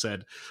famously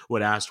said,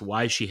 when asked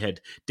why she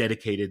had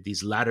dedicated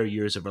these latter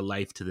years of her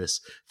life to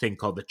this thing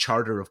called the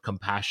Charter of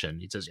Compassion.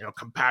 He says,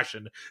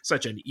 compassion,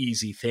 such an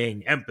easy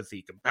thing.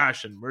 Empathy,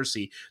 compassion,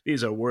 mercy.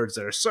 These are words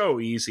that are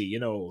so easy,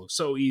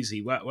 so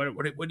easy. What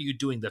are you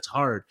doing that's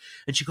hard?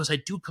 And she goes, I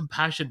do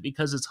compassion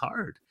because it's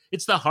hard.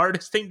 It's the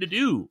hardest thing to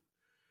do.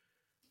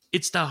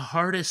 It's the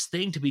hardest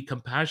thing to be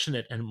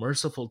compassionate and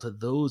merciful to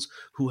those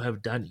who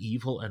have done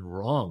evil and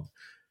wrong,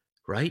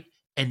 right?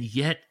 And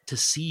yet to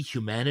see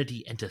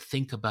humanity and to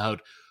think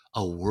about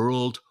a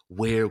world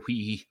where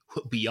we,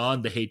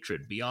 beyond the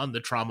hatred, beyond the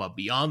trauma,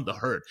 beyond the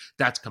hurt,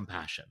 that's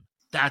compassion.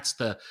 That's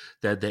the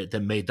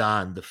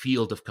Maidan, the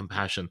field of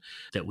compassion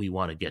that we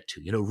want to get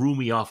to.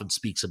 Rumi often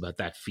speaks about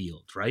that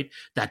field, right?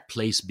 That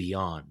place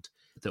beyond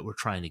that we're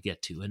trying to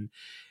get to.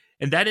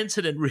 And that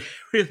incident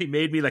really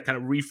made me like kind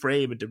of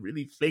reframe and to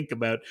really think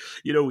about,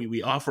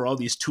 we offer all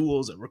these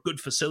tools and we're good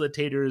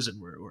facilitators and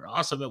we're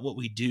awesome at what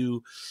we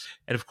do.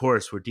 And of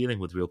course, we're dealing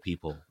with real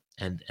people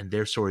and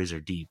their stories are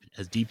deep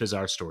as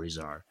our stories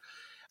are,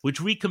 which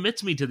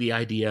recommits me to the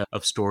idea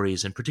of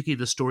stories and particularly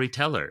the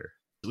storyteller,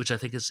 which I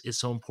think is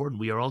so important.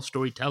 We are all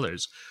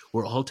storytellers.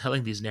 We're all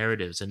telling these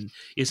narratives. And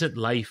isn't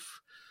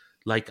life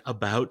like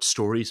about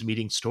stories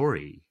meeting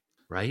story,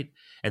 right?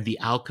 And the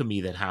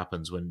alchemy that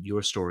happens when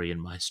your story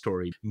and my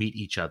story meet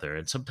each other.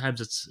 And sometimes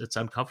it's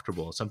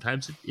uncomfortable.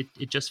 Sometimes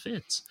it just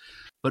fits.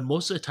 But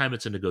most of the time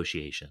it's a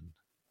negotiation.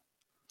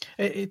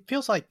 It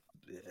feels like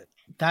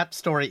that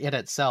story in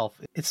itself,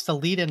 it's the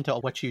lead into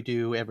what you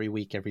do every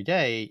week, every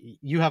day.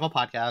 You have a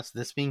podcast,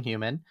 This Being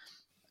Human,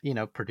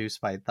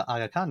 produced by the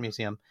Aga Khan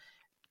Museum.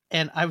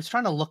 And I was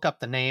trying to look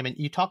up the name, and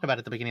you talk about it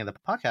at the beginning of the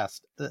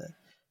podcast,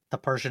 the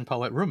Persian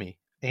poet Rumi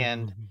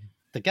and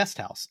the guest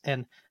house,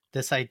 and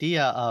this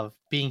idea of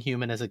being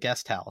human as a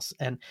guest house.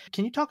 And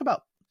can you talk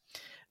about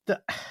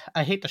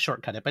I hate to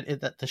shortcut it, but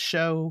the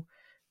show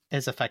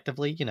is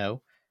effectively,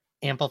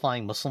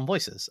 amplifying Muslim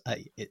voices.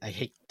 I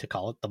hate to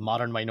call it the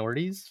modern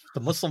minorities.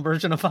 The Muslim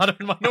version of modern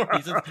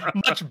minorities is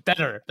much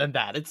better than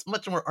that. It's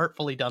much more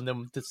artfully done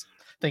than this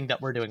thing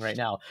that we're doing right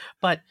now.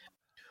 But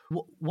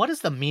what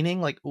is the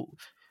meaning? Like,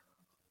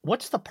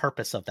 what's the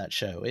purpose of that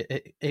show?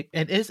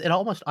 It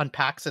almost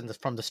unpacks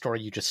from the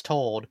story you just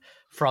told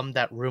from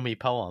that Rumi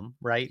poem,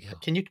 right? Yeah.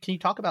 Can you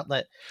talk about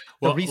the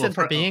reason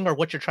for being, or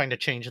what you're trying to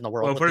change in the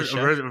world?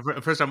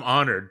 Well, first, I'm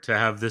honored to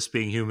have This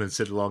Being Human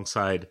sit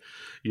alongside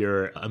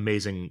your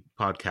amazing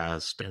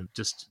podcast and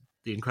just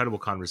the incredible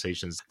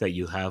conversations that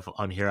you have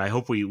on here. I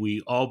hope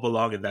we all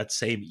belong in that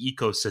same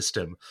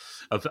ecosystem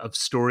of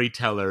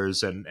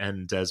storytellers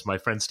and as my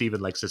friend Stephen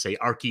likes to say,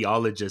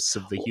 archaeologists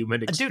of the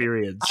human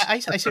experience.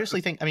 Dude, I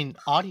seriously think,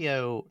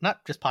 audio,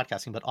 not just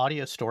podcasting, but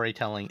audio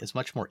storytelling is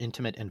much more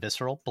intimate and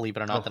visceral, believe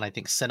it or not, than I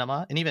think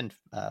cinema and even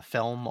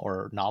film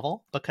or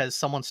novel, because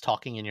someone's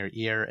talking in your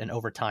ear and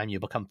over time you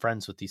become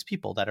friends with these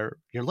people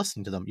you're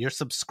listening to them, you're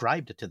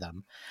subscribed to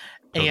them.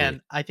 Totally.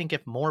 And I think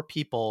if more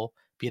people,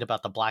 be it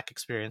about the Black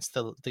experience,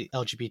 the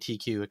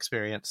LGBTQ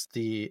experience,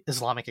 the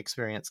Islamic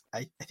experience,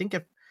 I think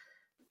if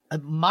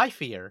my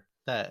fear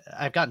that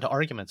I've gotten to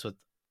arguments with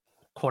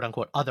quote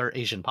unquote other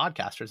Asian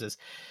podcasters is,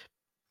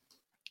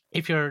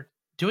 if you're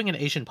doing an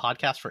Asian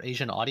podcast for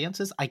Asian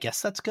audiences, I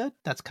guess that's good.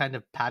 That's kind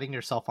of patting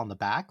yourself on the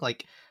back.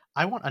 Like,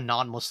 I want a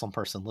non-Muslim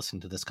person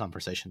listening to this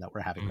conversation that we're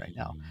having right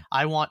now.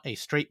 I want a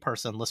straight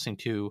person listening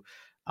to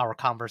our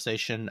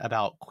conversation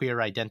about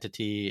queer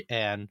identity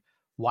and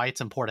why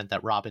it's important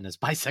that Robin is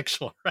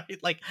bisexual, right?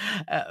 Like,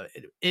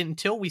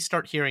 until we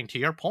start hearing, to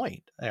your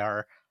point,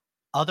 are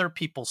other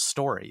people's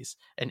stories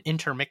and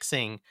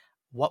intermixing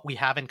what we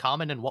have in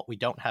common and what we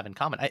don't have in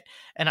common.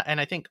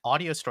 I think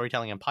audio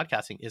storytelling and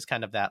podcasting is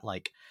kind of that,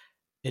 like,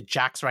 it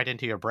jacks right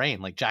into your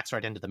brain, like jacks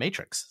right into the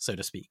matrix, so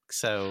to speak.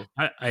 So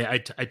I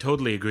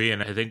totally agree.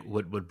 And I think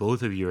what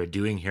both of you are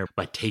doing here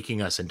by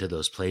taking us into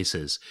those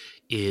places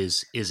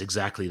is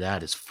exactly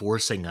that, is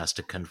forcing us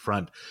to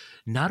confront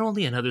not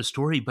only another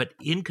story, but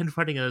in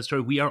confronting another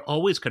story, we are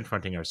always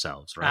confronting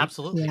ourselves, right?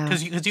 Absolutely.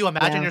 Because you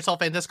imagine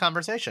yourself in this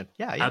conversation.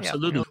 Yeah,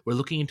 absolutely. Yeah. We're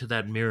looking into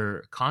that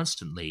mirror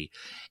constantly.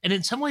 And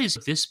in some ways,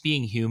 This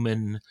Being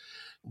Human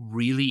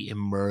really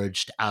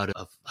emerged out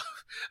of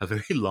a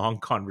very long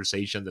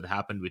conversation that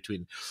happened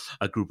between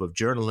a group of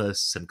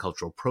journalists and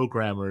cultural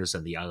programmers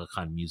and the Aga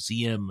Khan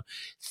Museum,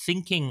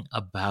 thinking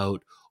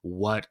about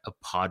what a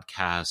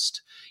podcast,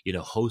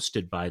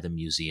 hosted by the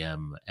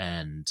museum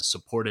and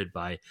supported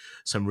by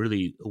some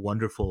really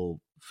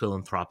wonderful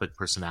philanthropic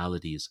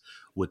personalities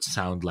would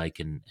sound like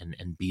and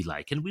be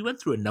like. And we went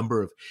through a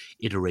number of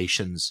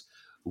iterations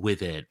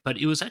with it, but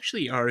it was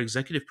actually our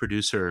executive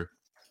producer,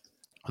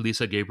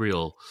 Lisa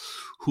Gabriel,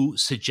 who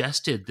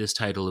suggested this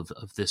title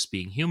of This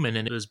Being Human,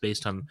 and it was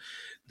based on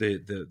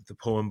the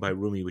poem by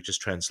Rumi, which is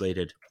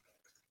translated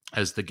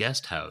as The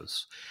Guest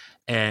House.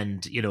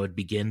 And, it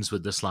begins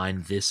with this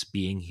line, "This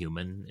being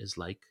human is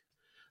like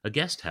a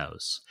guest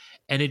house."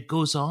 And it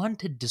goes on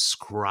to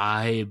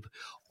describe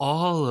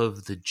all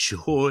of the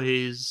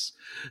joys,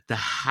 the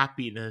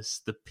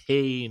happiness, the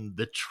pain,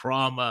 the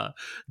trauma,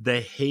 the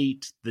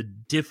hate, the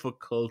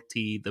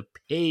difficulty, the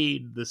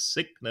pain, the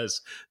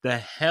sickness, the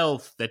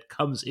health that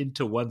comes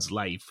into one's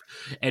life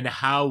and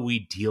how we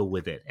deal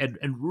with it. And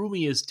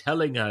Rumi is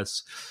telling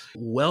us,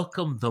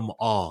 welcome them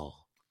all.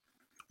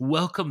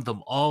 Welcome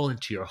them all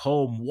into your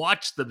home.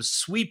 Watch them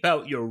sweep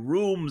out your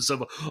rooms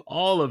of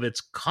all of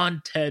its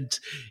content.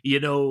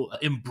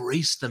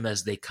 Embrace them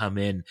as they come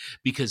in,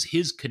 because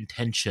his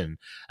contention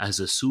as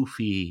a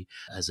Sufi,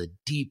 as a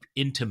deep,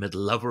 intimate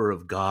lover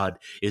of God,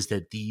 is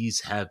that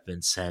these have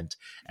been sent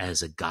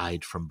as a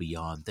guide from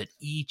beyond, that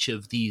each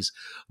of these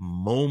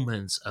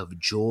moments of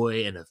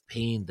joy and of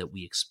pain that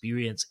we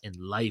experience in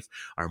life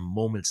are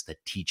moments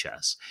that teach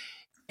us.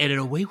 And in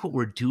a way, what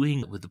we're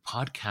doing with the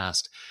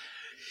podcast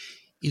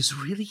is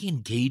really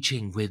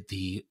engaging with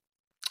the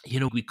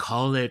we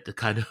call it the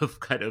kind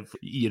of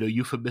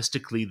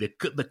euphemistically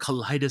the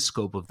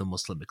kaleidoscope of the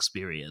Muslim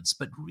experience,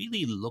 but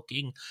really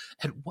looking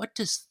at what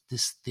does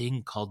this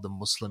thing called the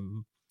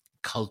Muslim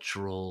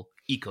cultural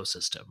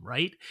ecosystem,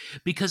 right?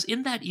 Because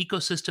in that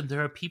ecosystem,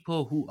 there are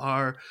people who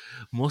are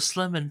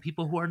Muslim and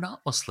people who are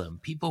not Muslim,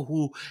 people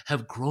who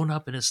have grown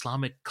up in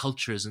Islamic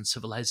cultures and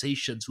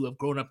civilizations, who have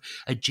grown up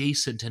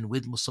adjacent and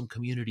with Muslim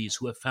communities,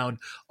 who have found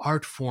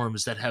art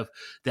forms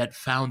that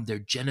found their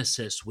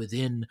genesis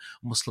within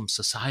Muslim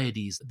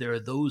societies. There are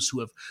those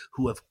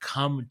who have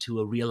come to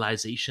a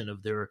realization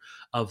of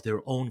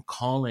their own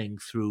calling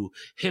through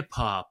hip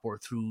hop or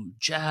through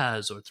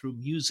jazz or through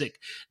music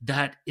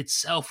that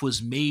itself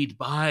was made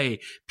by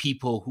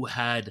people who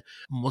had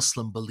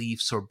Muslim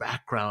beliefs or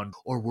background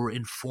or were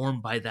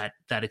informed by that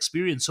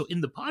experience. So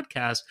in the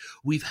podcast,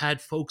 we've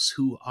had folks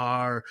who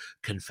are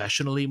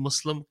confessionally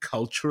Muslim,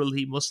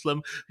 culturally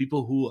Muslim,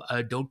 people who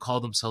don't call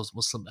themselves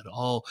Muslim at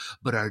all,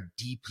 but are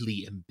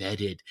deeply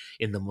embedded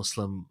in the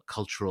Muslim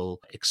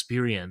cultural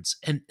experience.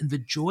 And the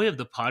joy of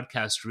the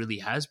podcast really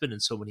has been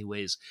in so many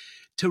ways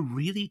to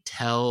really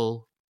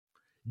tell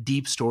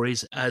deep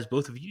stories, as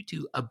both of you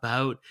do,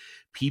 about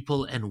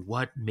people and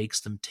what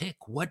makes them tick,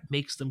 what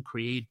makes them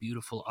create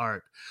beautiful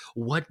art,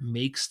 what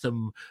makes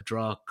them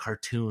draw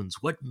cartoons,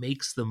 what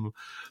makes them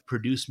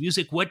produce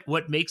music,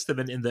 what makes them.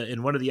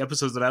 In one of the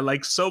episodes that I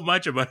like so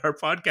much about our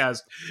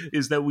podcast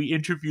is that we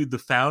interviewed the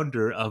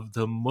founder of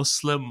the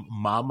Muslim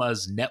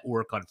Mamas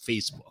Network on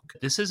Facebook.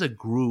 This is a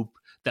group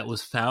that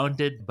was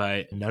founded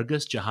by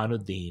Nargis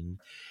Jahanuddin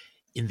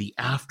in the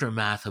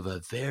aftermath of a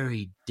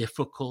very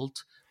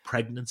difficult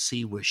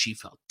pregnancy where she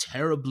felt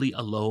terribly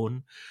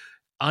alone,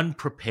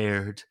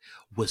 unprepared,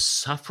 was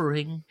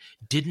suffering,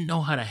 didn't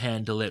know how to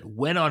handle it,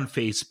 went on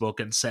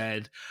Facebook and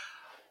said,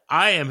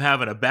 I am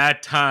having a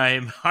bad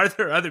time. Are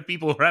there other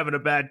people who are having a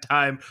bad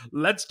time?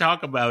 Let's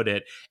talk about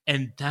it.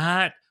 And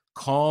that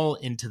call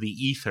into the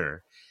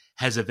ether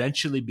has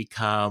eventually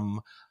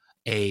become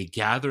a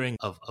gathering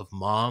of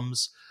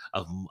moms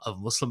of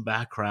Muslim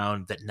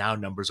background that now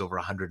numbers over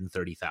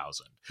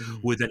 130,000,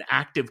 with an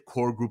active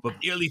core group of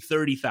nearly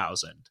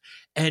 30,000.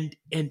 And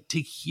to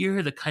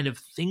hear the kind of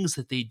things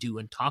that they do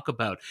and talk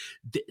about,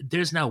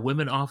 there's now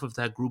women off of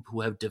that group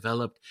who have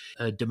developed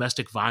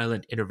domestic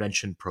violent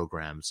intervention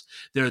programs.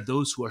 There are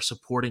those who are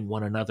supporting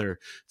one another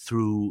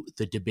through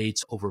the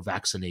debates over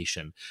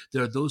vaccination.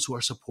 There are those who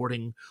are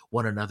supporting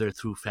one another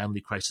through family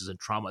crisis and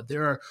trauma.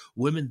 There are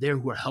women there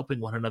who are helping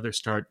one another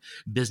start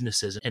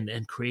businesses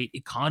and create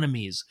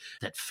economies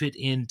that fit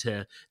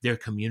into their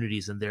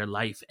communities and their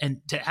life.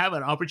 And to have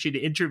an opportunity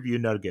to interview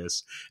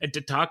Nargis and to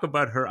talk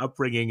about her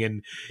upbringing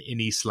in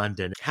East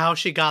London. How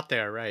she got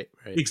there, right.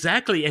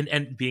 Exactly.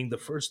 And being the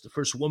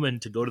first woman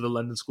to go to the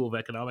London School of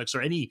Economics or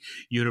any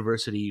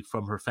university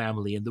from her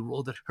family, and the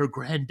role that her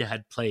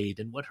granddad played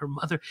and what her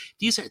mother,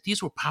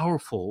 these were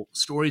powerful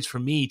stories for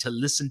me to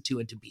listen to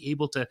and to be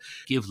able to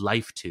give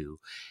life to.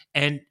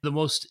 And the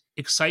most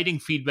exciting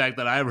feedback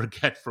that I ever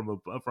get from a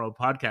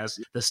podcast,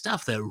 the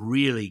stuff that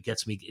really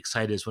gets me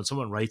excited is when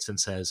someone writes and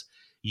says,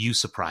 "You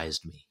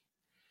surprised me.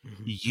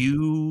 Mm-hmm.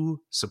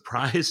 You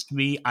surprised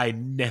me. I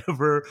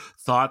never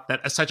thought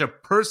that such a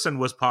person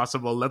was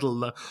possible, let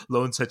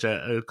alone such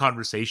a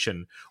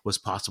conversation was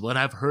possible." And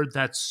I've heard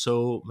that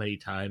so many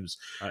times,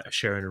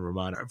 Sharon and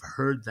Rahman. I've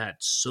heard that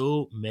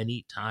so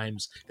many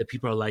times that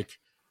people are like,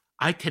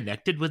 I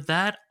connected with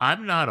that.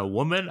 I'm not a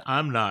woman.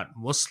 I'm not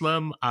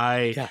Muslim.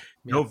 I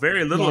know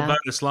very little about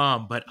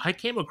Islam, but I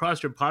came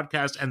across your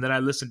podcast and then I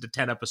listened to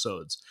 10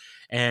 episodes.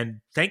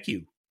 And thank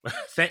you.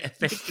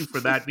 Thank you for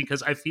that,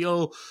 because I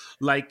feel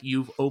like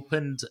you've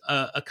opened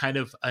a kind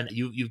of,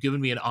 you've given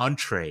me an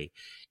entree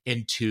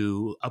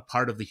into a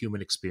part of the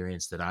human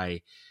experience that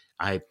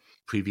I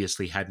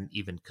previously hadn't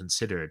even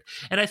considered.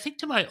 And I think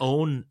to my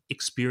own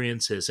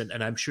experiences,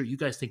 and I'm sure you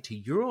guys think to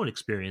your own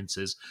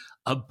experiences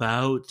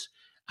about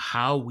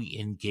how we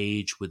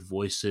engage with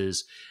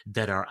voices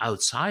that are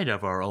outside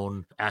of our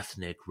own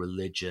ethnic,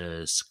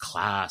 religious,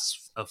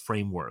 class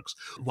frameworks.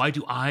 Why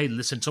do I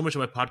listen? So much of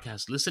my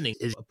podcast listening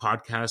is a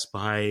podcast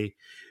by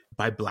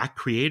Black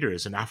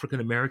creators and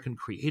African-American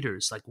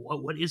creators. Like,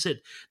 what is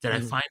it that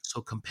I find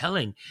so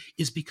compelling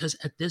is because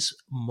at this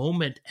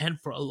moment and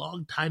for a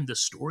long time, the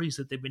stories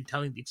that they've been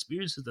telling, the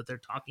experiences that they're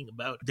talking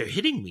about, they're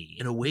hitting me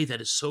in a way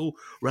that is so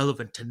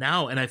relevant to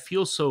now. And I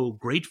feel so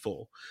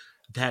grateful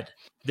that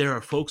there are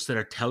folks that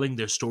are telling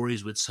their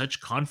stories with such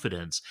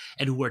confidence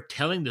and who are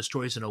telling their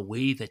stories in a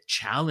way that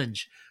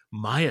challenge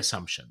my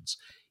assumptions.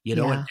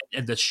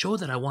 And the show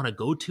that I want to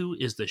go to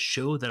is the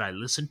show that I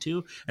listen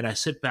to, and I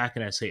sit back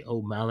and I say,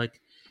 "Oh,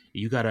 Malik,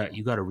 you gotta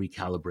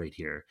recalibrate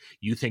here.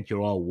 You think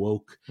you're all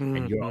woke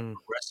and you're all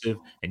progressive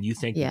and you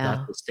think you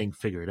got this thing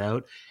figured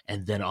out,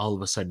 and then all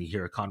of a sudden you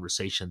hear a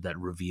conversation that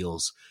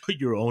reveals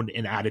your own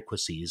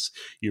inadequacies,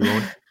 your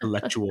own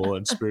intellectual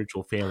and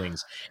spiritual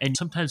failings, and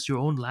sometimes your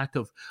own lack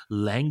of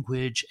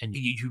language, and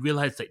you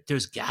realize that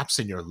there's gaps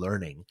in your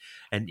learning,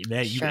 and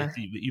man,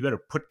 you better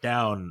put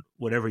down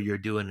whatever you're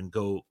doing and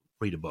go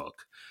read a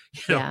book,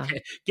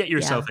 get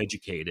yourself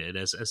educated,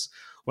 as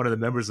one of the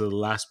members of the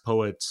Last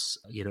Poets,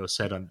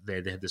 said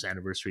they had this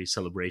anniversary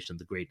celebration,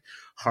 the great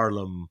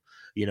Harlem,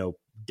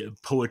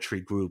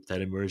 poetry group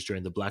that emerged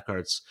during the Black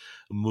Arts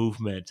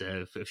movement.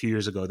 A few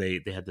years ago,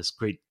 they had this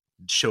great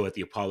show at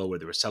the Apollo where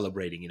they were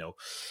celebrating,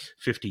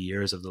 50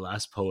 years of the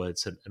Last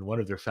Poets, and one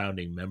of their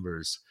founding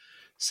members,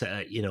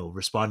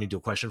 responding to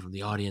a question from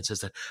the audience, is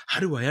that, how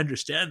do I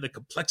understand the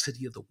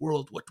complexity of the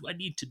world? What do I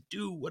need to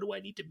do? What do I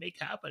need to make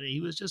happen? And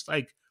he was just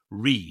like,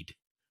 read.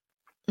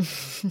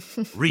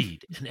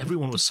 Read. And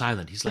everyone was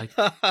silent. He's like,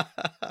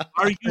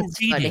 are you That's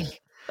reading? funny.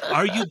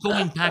 Are you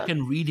going back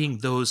and reading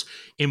those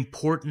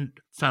important,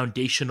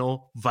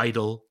 foundational,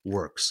 vital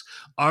works?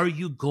 Are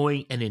you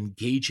going and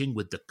engaging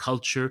with the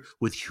culture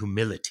with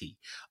humility?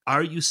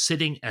 Are you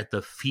sitting at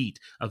the feet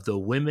of the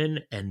women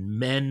and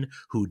men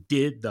who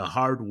did the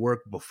hard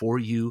work before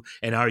you?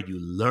 And are you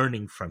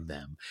learning from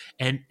them?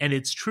 And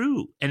it's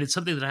true. And it's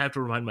something that I have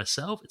to remind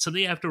myself. It's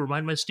something I have to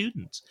remind my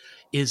students,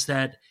 is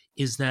that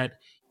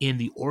in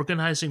the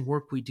organizing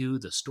work we do,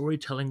 the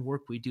storytelling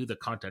work we do, the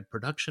content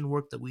production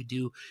work that we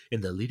do,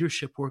 in the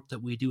leadership work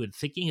that we do, and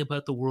thinking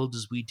about the world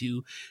as we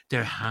do,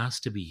 there has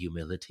to be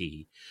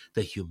humility.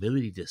 The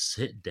humility to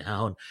sit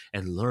down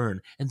and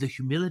learn, and the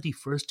humility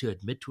first to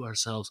admit to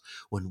ourselves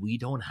when we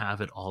don't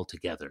have it all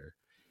together.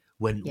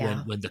 When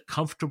the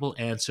comfortable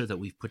answer that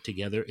we've put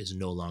together is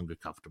no longer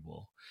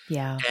comfortable.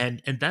 Yeah. And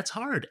that's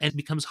hard. And it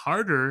becomes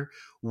harder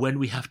when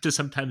we have to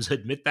sometimes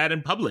admit that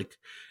in public.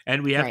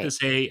 And we have to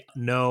say,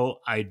 no,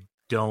 I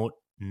don't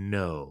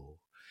know.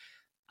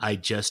 I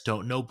just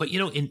don't know. But,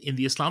 in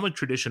the Islamic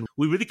tradition,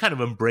 we really kind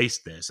of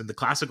embraced this, and the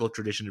classical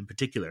tradition in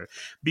particular,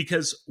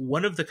 because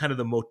one of the kind of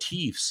the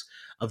motifs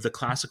of the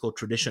classical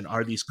tradition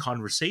are these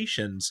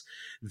conversations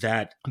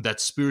that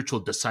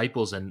spiritual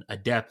disciples and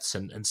adepts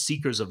and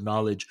seekers of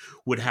knowledge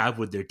would have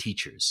with their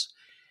teachers.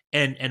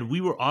 And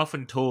we were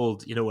often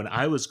told, when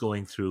I was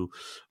going through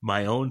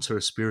my own sort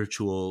of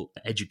spiritual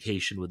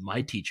education with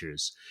my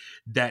teachers,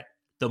 that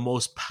the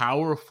most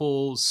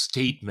powerful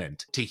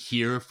statement to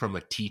hear from a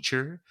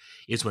teacher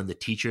is when the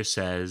teacher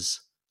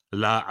says,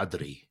 La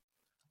adri,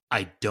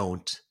 I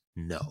don't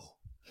know.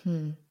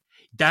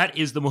 That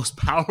is the most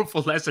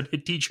powerful lesson a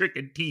teacher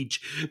can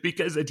teach,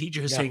 because the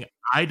teacher is saying,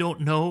 I don't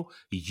know,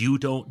 you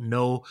don't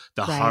know,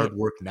 the hard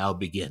work now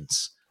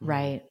begins.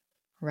 Right.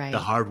 The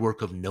hard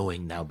work of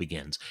knowing now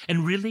begins.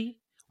 And really,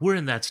 we're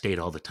in that state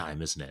all the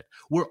time, isn't it?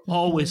 We're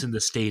always in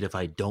the state of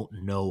I don't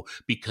know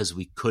because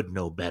we could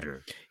know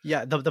better.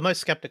 Yeah, the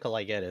most skeptical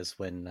I get is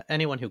when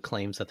anyone who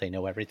claims that they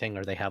know everything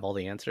or they have all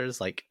the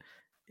answers,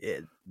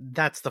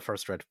 that's the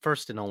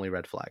first and only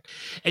red flag.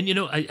 And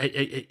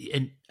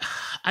I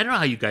don't know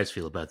how you guys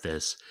feel about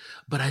this,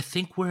 but I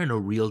think we're in a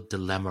real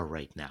dilemma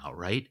right now,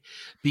 right?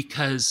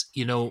 Because,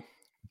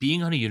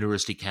 being on a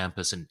university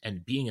campus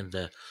and being in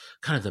the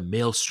kind of the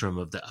maelstrom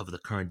of the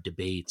current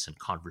debates and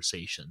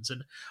conversations,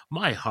 and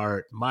my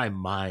heart, my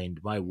mind,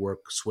 my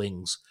work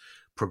swings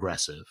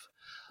progressive.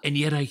 And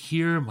yet I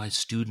hear my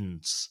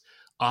students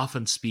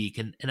often speak,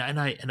 and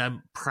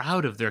I'm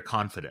proud of their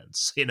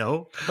confidence,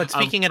 But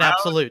speaking in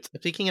absolutes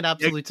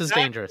is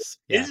dangerous.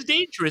 Yeah. It's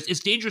dangerous.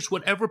 It's dangerous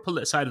whatever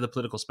side of the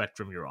political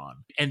spectrum you're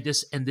on. And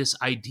this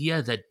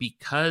idea that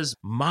because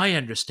my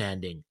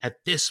understanding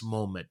at this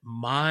moment,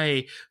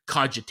 my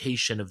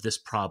cogitation of this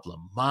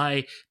problem,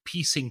 my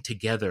piecing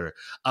together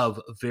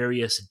of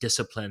various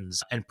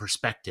disciplines and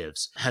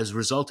perspectives has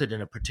resulted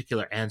in a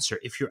particular answer,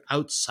 if you're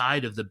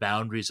outside of the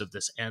boundaries of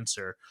this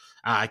answer,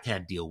 I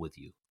can't deal with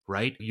you.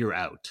 Right? You're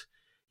out.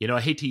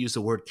 I hate to use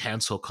the word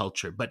cancel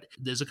culture, but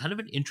there's a kind of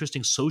an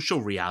interesting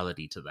social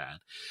reality to that,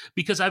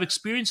 because I've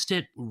experienced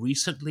it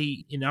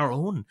recently in our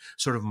own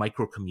sort of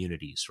micro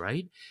communities,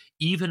 right?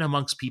 Even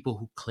amongst people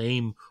who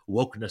claim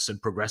wokeness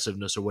and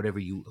progressiveness or whatever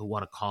you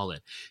want to call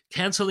it,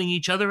 canceling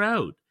each other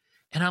out.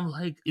 And I'm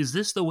like, is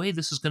this the way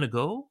this is going to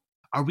go?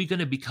 Are we going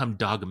to become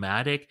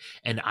dogmatic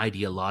and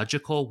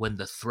ideological when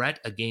the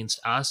threat against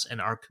us and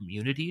our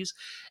communities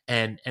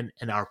and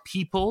our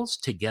peoples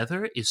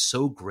together is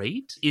so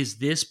great? Is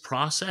this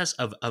process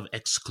of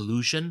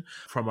exclusion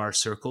from our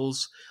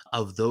circles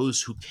of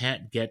those who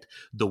can't get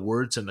the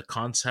words and the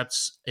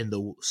concepts in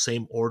the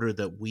same order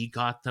that we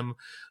got them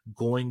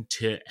going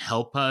to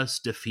help us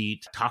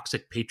defeat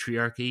toxic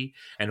patriarchy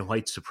and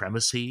white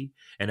supremacy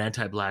and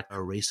anti-Black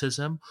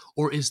racism?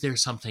 Or is there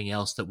something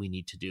else that we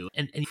need to do?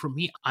 And for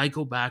me, I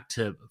go back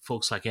to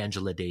folks like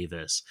Angela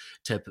Davis,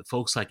 to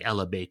folks like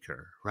Ella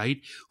Baker, right?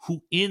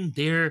 Who in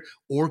their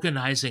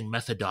organizing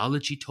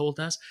methodology told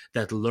us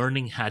that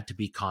learning had to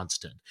be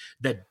constant,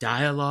 that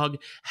dialogue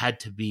had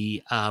to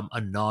be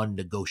a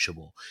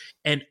non-negotiable.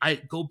 And I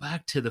go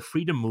back to the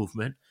freedom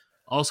movement,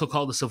 also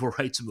called the civil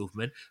rights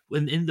movement.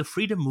 When in the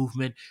freedom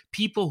movement,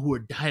 people who were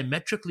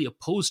diametrically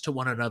opposed to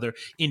one another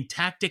in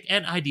tactic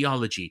and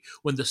ideology,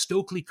 when the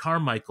Stokely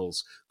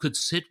Carmichaels could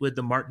sit with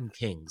the Martin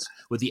Kings,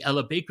 where the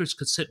Ella Bakers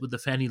could sit with the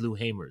Fannie Lou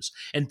Hamers,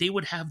 and they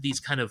would have these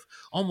kind of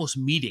almost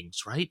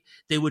meetings, right?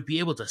 They would be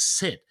able to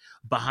sit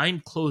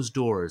behind closed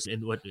doors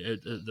in what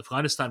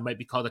Afghanistan might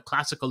be called a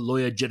classical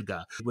loya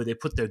jirga, where they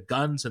put their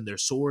guns and their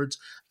swords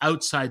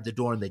outside the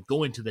door and they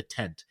go into the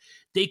tent.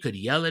 They could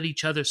yell at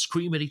each other,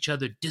 scream at each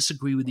other,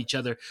 disagree with each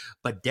other,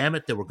 but damn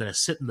it, they were going to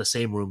sit in the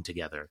same room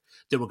together.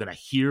 They were going to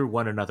hear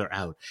one another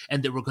out,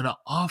 and they were going to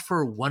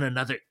offer one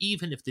another,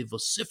 even if they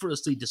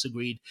vociferously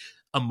disagreed,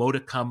 a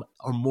modicum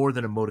or more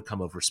than a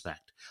modicum of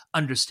respect,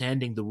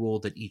 understanding the role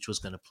that each was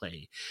going to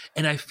play.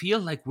 And I feel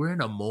like we're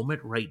in a moment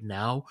right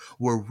now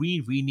where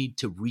we need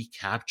to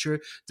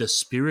recapture the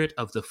spirit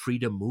of the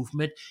freedom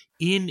movement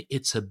in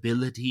its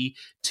ability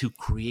to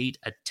create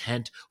a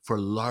tent for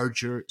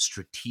larger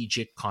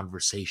strategic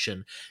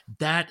conversation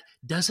that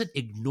doesn't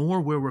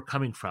ignore where we're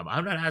coming from.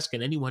 I'm not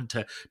asking anyone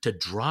to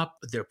drop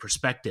their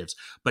perspectives,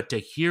 but to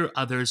hear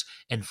others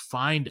and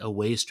find a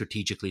way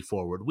strategically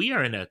forward. We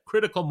are in a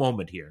critical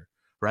moment here.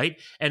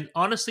 Right? And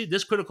honestly,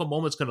 this critical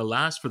moment's going to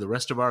last for the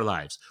rest of our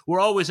lives. We're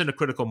always in a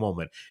critical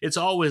moment. It's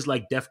always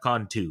like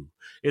DEFCON 2.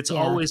 It's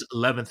always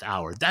 11th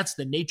hour. That's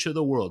the nature of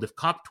the world. If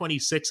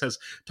COP26 has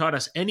taught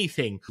us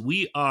anything,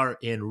 we are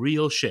in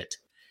real shit.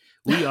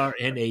 We are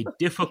in a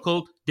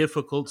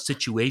difficult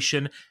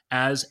situation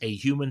as a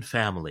human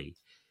family,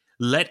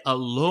 let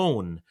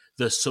alone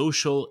the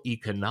social,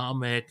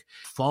 economic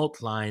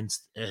fault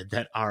lines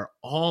that are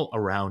all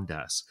around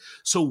us.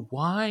 So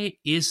why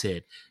is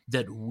it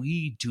that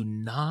we do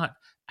not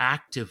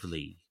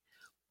actively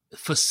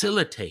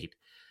facilitate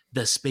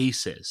the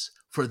spaces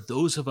for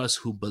those of us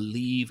who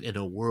believe in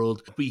a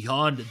world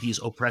beyond these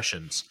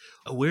oppressions?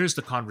 Where's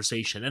the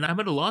conversation? And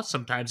I'm at a loss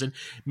sometimes, and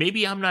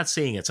maybe I'm not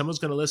saying it. Someone's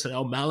going to listen,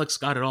 oh, Malik's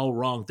got it all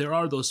wrong. There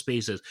are those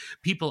spaces.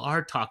 People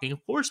are talking.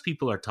 Of course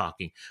people are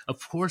talking.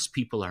 Of course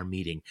people are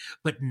meeting.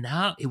 But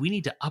now we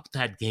need to up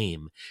that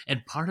game.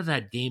 And part of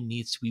that game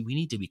needs to be, we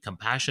need to be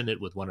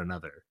compassionate with one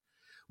another.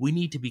 We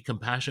need to be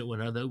compassionate with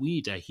one another. We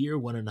need to hear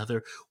one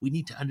another. We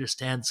need to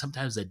understand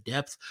sometimes the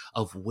depth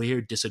of where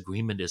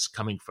disagreement is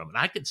coming from. And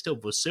I can still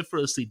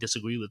vociferously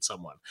disagree with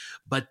someone,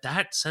 but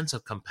that sense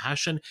of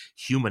compassion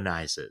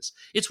humanizes.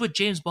 It's what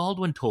James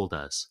Baldwin told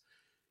us.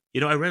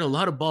 You know, I read a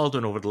lot of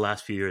Baldwin over the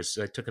last few years.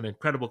 I took an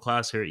incredible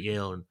class here at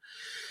Yale, and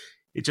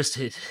it just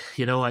hit,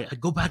 you know, I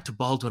go back to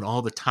Baldwin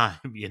all the time,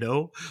 you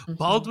know. Mm-hmm.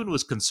 Baldwin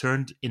was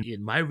concerned,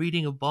 in my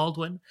reading of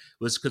Baldwin,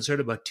 was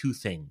concerned about two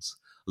things: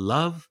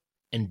 love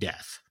and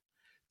death.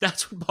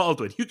 That's what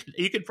Baldwin,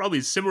 you can probably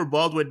simmer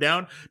Baldwin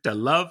down to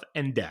love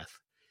and death.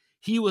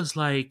 He was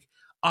like,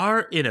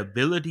 our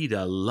inability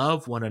to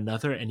love one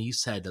another, and he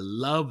said,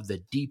 love the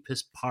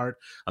deepest part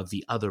of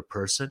the other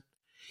person,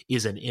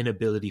 is an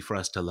inability for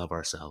us to love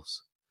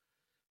ourselves.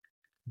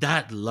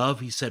 That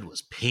love, he said,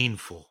 was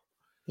painful.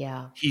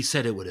 Yeah. He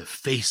said it would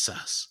efface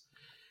us.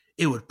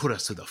 It would put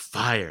us through the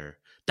fire.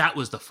 That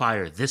was the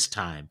fire this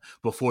time,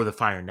 before the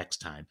fire next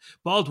time.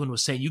 Baldwin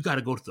was saying, you got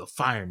to go to the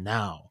fire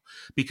now,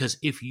 because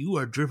if you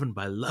are driven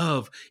by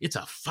love, it's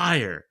a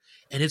fire,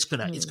 and it's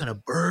gonna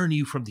burn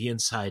you from the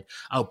inside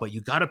out. But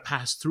you got to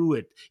pass through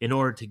it in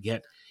order to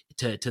get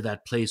to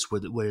that place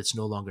where it's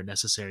no longer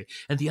necessary.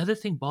 And the other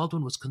thing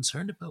Baldwin was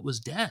concerned about was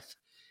death.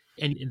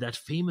 And in that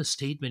famous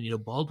statement, you know,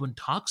 Baldwin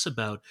talks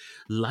about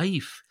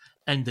life.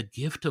 And the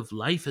gift of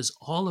life is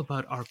all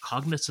about our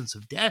cognizance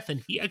of death.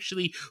 And he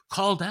actually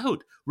called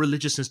out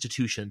religious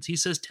institutions. He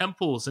says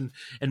temples and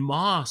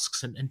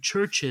mosques and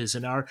churches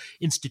and our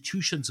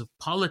institutions of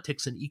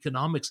politics and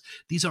economics,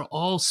 these are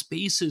all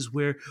spaces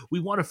where we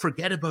want to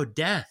forget about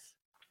death.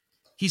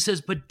 He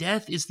says, but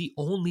death is the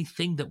only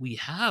thing that we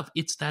have.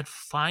 It's that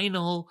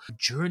final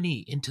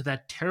journey into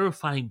that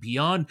terrifying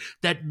beyond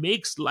that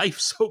makes life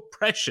so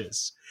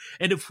precious.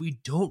 And if we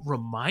don't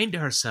remind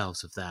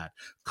ourselves of that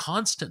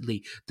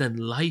constantly, then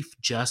life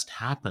just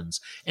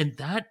happens. And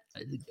that,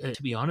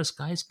 to be honest,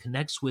 guys,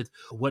 connects with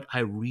what I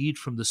read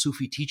from the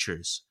Sufi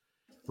teachers,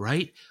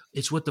 right?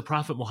 It's what the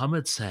Prophet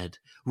Muhammad said,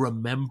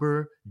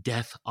 remember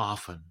death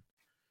often.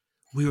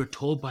 We were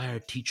told by our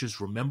teachers,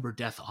 remember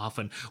death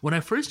often. When I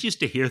first used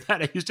to hear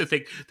that, I used to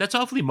think, that's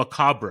awfully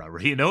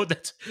macabre, you know?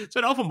 It's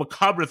an awful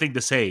macabre thing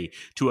to say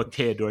to a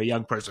kid or a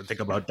young person,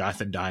 think about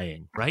death and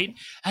dying, right?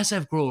 As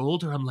I've grown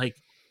older, I'm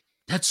like,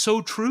 that's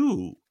so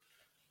true.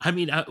 I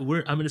mean,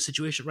 I'm in a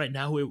situation right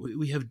now where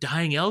we have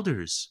dying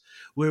elders,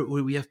 where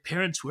we have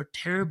parents who are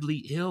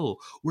terribly ill.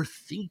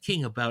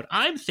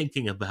 I'm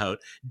thinking about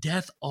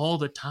death all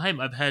the time.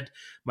 I've had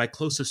my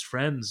closest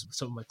friends,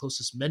 some of my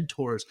closest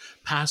mentors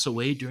pass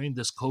away during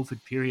this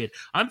COVID period.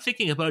 I'm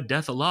thinking about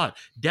death a lot.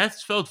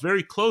 Death's felt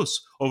very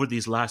close over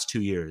these last 2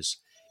 years.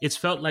 It's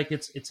felt like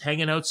it's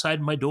hanging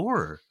outside my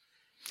door.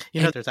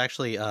 You know, there's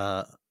actually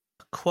a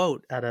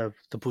quote out of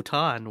the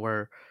Bhutan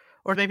where,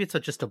 or maybe it's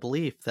just a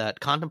belief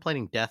that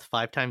contemplating death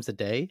 5 times a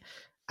day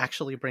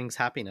actually brings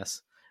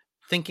happiness.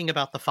 Thinking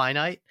about the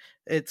finite,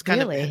 it's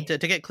kind of,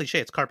 to get cliche,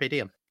 it's carpe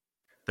diem.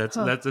 That's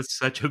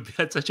such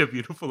a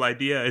beautiful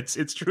idea.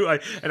 It's true. I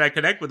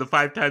connect with the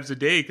 5 times a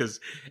day, because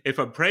if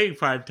I'm praying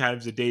 5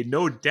 times a day,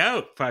 no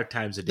doubt 5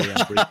 times a day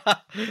I'm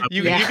breathing.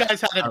 You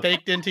guys had it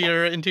baked into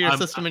your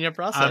system and your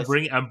process.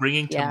 I'm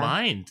bringing to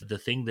mind the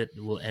thing that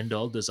will end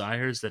all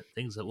desires,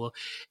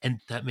 and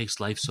that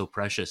makes life so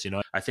precious. You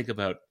know, I think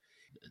about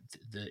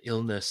the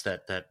illness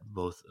that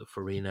both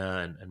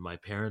Farina and my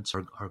parents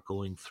are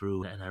going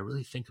through, and I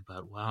really think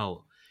about,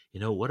 wow,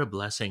 What a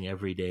blessing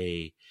every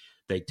day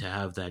to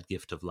have that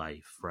gift of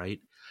life,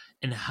 right?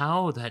 And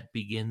how that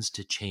begins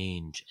to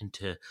change and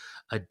to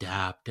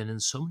adapt, and in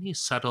so many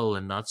subtle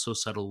and not so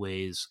subtle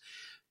ways,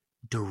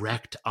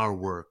 direct our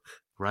work,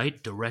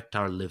 right? Direct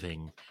our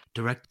living,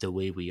 direct the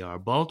way we are.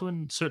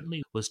 Baldwin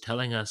certainly was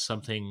telling us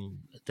something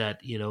that,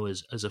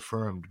 is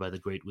affirmed by the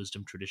great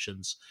wisdom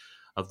traditions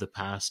of the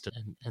past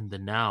and the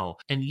now.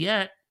 And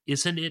yet,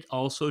 isn't it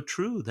also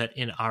true that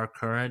in our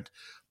current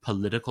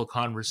political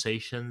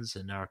conversations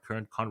and our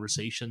current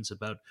conversations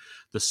about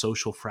the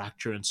social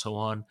fracture and so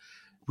on,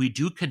 we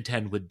do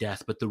contend with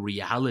death, but the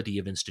reality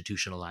of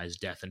institutionalized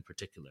death in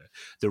particular,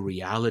 the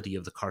reality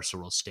of the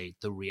carceral state,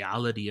 the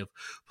reality of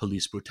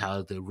police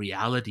brutality, the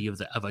reality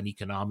of an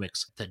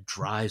economics that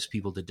drives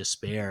people to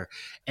despair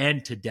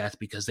and to death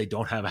because they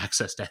don't have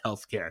access to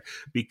healthcare,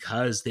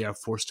 because they are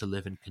forced to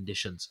live in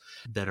conditions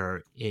that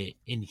are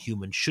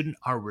inhuman. Shouldn't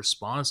our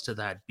response to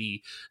that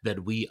be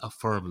that we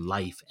affirm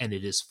life, and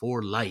it is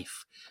for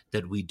life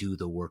that we do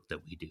the work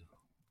that we do?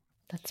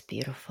 That's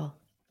beautiful.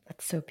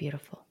 That's so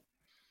beautiful.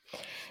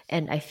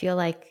 And I feel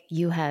like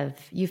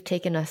you've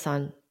taken us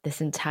on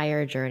this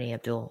entire journey,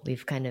 Abdul.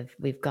 We've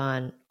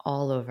gone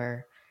all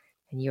over,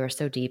 and you are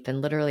so deep.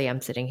 And literally,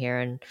 I'm sitting here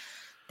and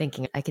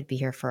thinking I could be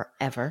here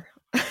forever.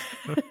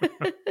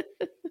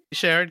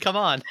 Sharon, come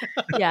on.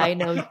 Yeah, I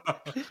know.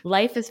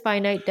 Life is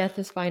finite, death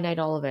is finite,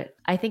 all of it.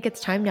 I think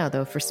it's time now,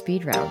 though, for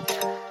speed round.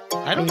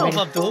 I don't know if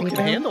Abdul can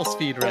handle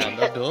speed round,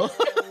 Abdul.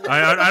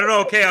 I don't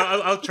know. Okay,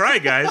 I'll try,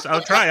 guys.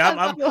 I'll try.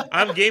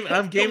 I'm game.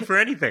 I'm game for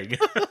anything.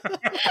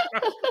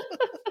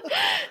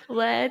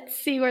 Let's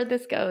see where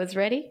this goes.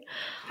 Ready?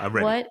 I'm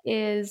ready. What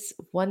is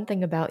one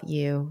thing about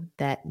you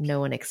that no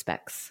one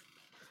expects?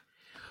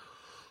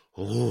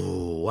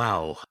 Oh,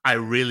 wow. I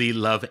really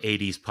love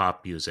 80s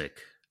pop music.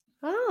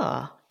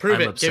 Oh.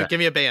 Prove it. Give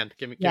me a band.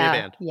 Give me a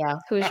band. Yeah.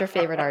 Who's your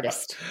favorite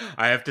artist?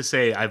 I have to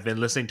say, I've been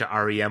listening to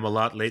REM a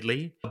lot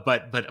lately,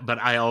 but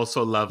I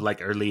also love like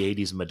early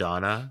 80s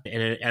Madonna.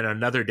 And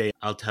another day,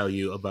 I'll tell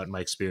you about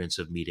my experience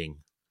of meeting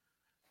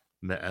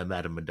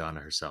Madame Madonna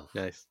herself.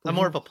 Nice. I'm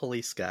more of a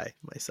Police guy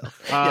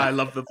myself. I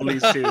love the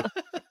Police too.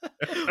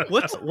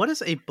 What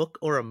is a book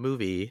or a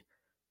movie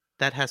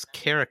that has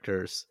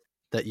characters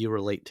that you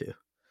relate to?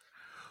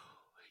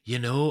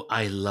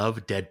 I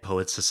love Dead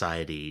Poets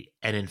Society.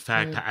 And in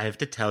fact, I have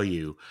to tell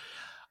you,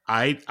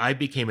 I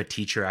became a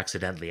teacher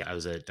accidentally. I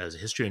was a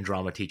history and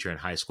drama teacher in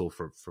high school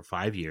for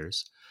 5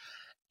 years.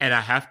 And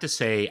I have to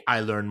say, I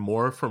learned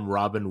more from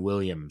Robin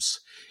Williams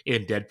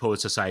in Dead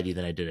Poets Society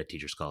than I did at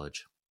Teachers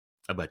College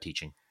about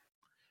teaching.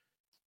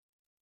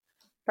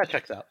 That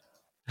checks out.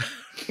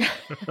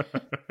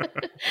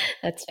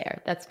 That's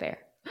fair. That's fair.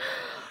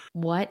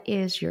 What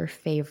is your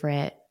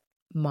favorite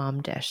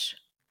mom dish?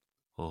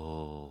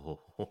 Oh,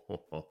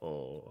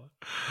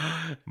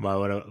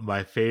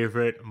 my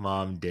favorite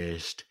mom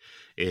dish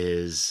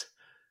is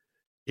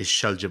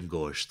shaljam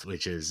gosht,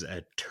 which is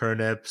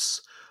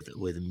turnips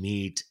with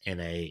meat in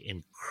a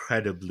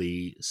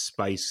incredibly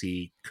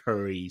spicy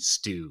curry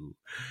stew.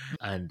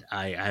 And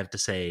I have to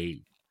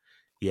say,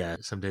 yeah,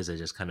 some days I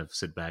just kind of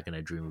sit back and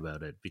I dream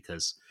about it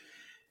because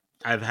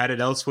I've had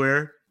it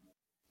elsewhere,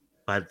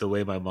 but the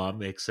way my mom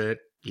makes it,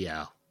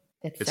 yeah.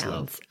 It it's sounds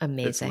love.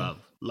 amazing. It's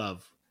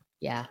love.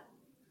 Yeah.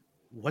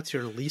 What's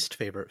your least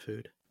favorite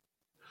food?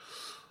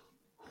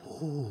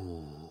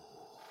 Ooh,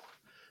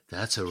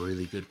 that's a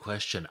really good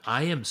question.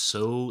 I am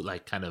so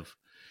kind of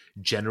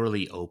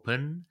generally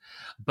open,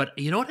 but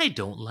you know what I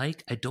don't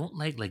like? I don't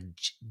like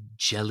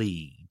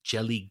jelly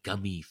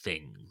gummy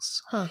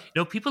things. Huh.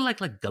 People like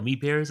gummy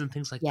bears and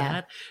things like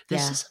that.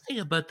 There's just something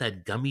about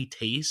that gummy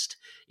taste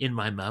in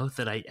my mouth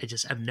that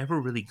I've never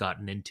really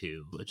gotten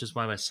into, which is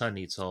why my son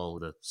eats all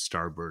the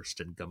Starburst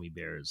and gummy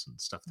bears and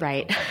stuff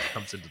that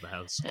comes into the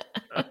house.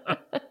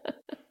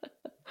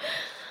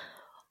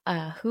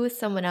 Who is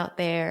someone out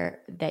there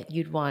that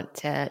you'd want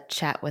to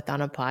chat with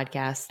on a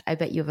podcast? I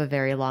bet you have a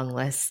very long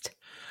list.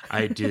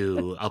 I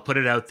do. I'll put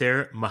it out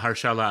there.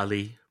 Mahershala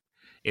Ali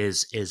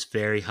is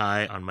very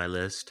high on my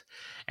list,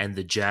 and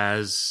the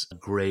jazz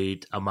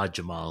great Ahmad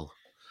Jamal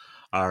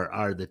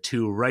are the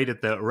two right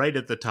at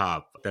the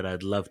top that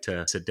I'd love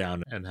to sit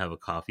down and have a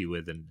coffee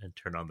with and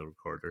turn on the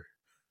recorder.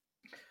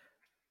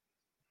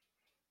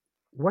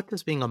 What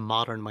does being a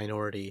modern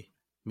minority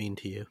mean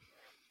to you?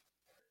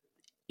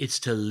 It's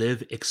to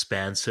live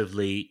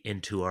expansively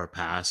into our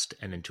past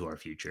and into our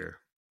future.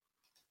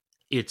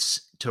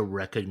 It's to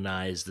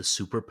recognize the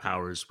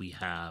superpowers we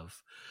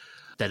have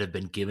that have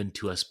been given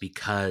to us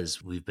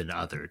because we've been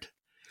othered.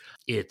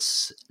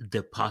 It's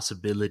the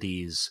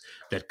possibilities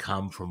that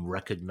come from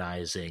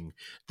recognizing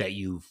that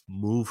you've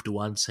moved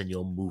once and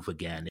you'll move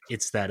again.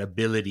 It's that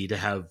ability to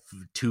have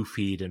 2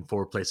 feet in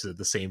 4 places at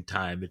the same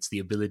time. It's the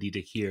ability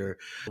to hear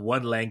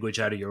one language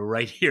out of your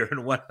right ear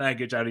and one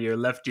language out of your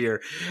left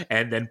ear,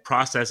 and then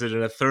process it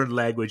in a third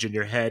language in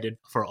your head, and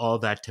for all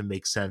that to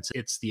make sense.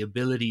 It's the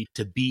ability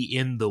to be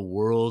in the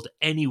world,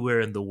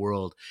 anywhere in the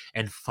world,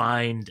 and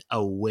find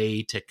a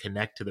way to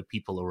connect to the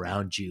people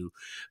around you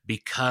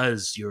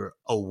because you're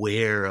aware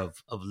air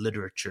of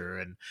literature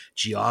and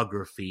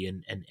geography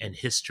and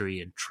history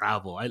and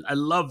travel. I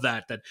love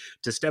that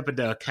to step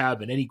into a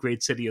cab in any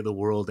great city of the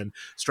world and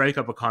strike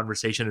up a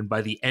conversation, and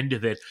by the end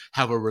of it,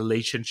 have a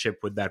relationship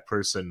with that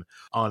person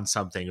on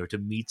something, or to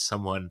meet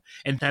someone.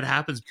 And that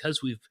happens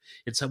because we've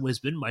in some ways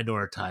been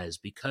minoritized,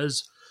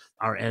 because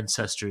our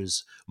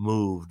ancestors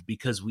moved,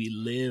 because we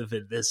live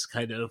in this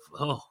kind of,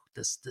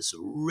 this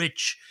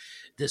rich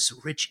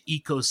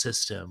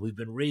ecosystem. We've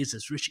been raised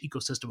this rich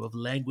ecosystem of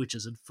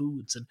languages and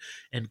foods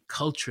and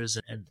cultures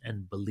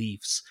and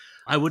beliefs.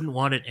 I wouldn't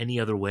want it any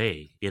other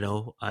way.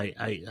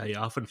 I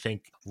often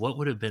think, what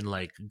would have been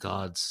like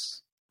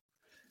God's,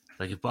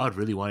 like if God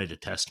really wanted to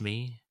test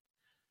me,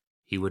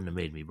 he wouldn't have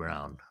made me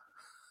brown.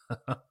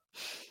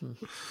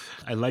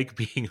 I like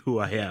being who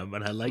I am,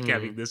 and I like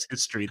having this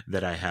history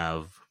that I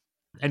have.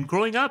 And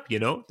growing up,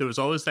 there was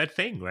always that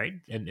thing, right?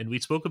 And we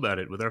spoke about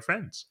it with our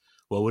friends.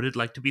 What would it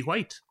like to be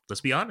white?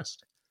 Let's be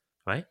honest,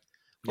 right?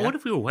 Yeah. What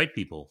if we were white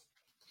people?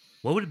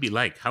 What would it be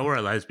like? How would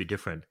our lives be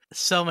different?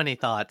 So many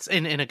thoughts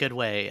in a good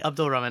way.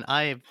 Abdul Rahman,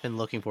 I've been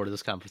looking forward to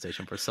this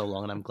conversation for so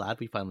long, and I'm glad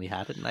we finally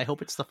had it, and I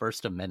hope it's the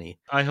first of many.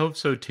 I hope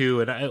so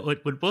too. And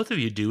what both of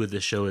you do with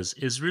this show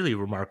is really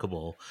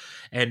remarkable.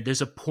 And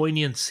there's a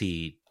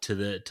poignancy to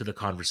the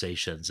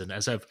conversations. And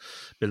as I've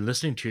been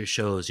listening to your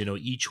shows,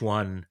 each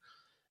one,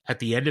 at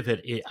the end of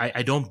it,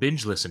 I don't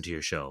binge listen to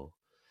your show.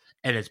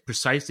 And it's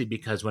precisely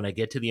because when I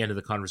get to the end of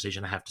the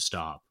conversation, I have to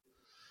stop,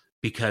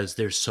 because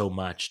there's so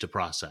much to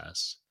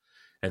process.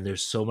 And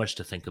there's so much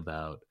to think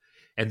about.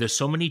 And there's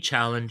so many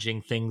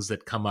challenging things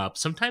that come up,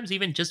 sometimes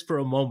even just for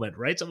a moment,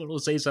 right? Someone will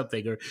say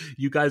something, or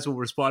you guys will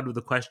respond with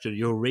a question,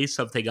 you'll raise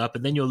something up,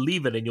 and then you'll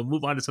leave it and you'll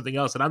move on to something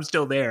else. And I'm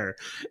still there.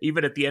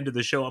 Even at the end of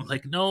the show, I'm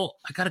like, no,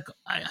 I gotta go.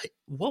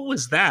 What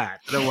was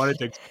that I wanted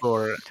to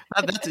explore?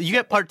 You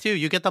get part 2.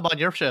 You get them on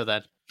your show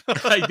then.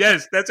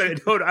 Yes, that's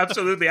right. No,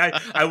 absolutely.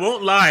 I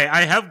won't lie.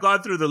 I have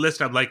gone through the list.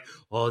 I'm like,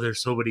 oh,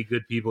 there's so many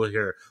good people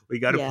here. We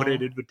got to put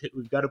in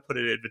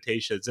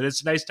invitations, and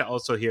it's nice to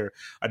also hear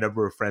a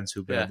number of friends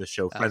who've been on the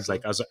show. Friends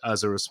like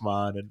Azhar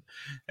Usman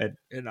and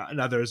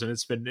others, and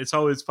it's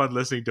always fun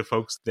listening to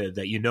folks that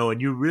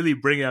and you really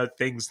bring out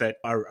things that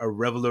are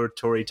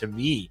revelatory to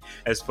me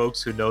as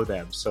folks who know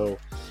them. So,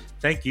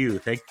 thank you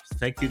to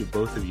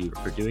both of you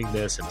for doing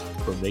this and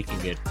for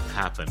making it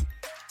happen.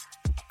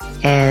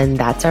 And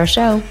that's our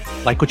show.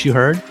 Like what you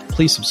heard?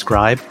 Please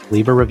subscribe,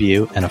 leave a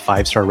review, and a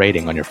 5-star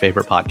rating on your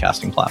favorite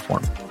podcasting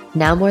platform.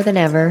 Now more than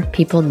ever,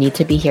 people need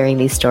to be hearing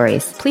these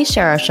stories. Please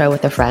share our show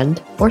with a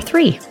friend or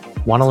 3.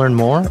 Want to learn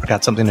more or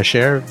got something to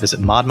share? Visit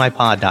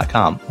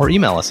modmypod.com or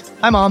email us,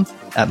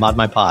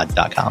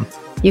 himom@modmypod.com.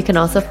 You can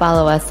also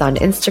follow us on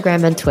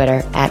Instagram and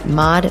Twitter at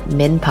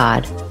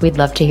modminpod. We'd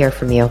love to hear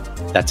from you.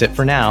 That's it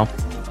for now.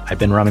 I've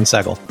been Raman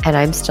Sehgal. And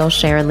I'm still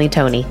Sharon Lee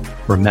Tony.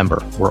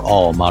 Remember, we're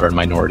all modern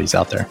minorities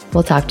out there.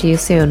 We'll talk to you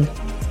soon.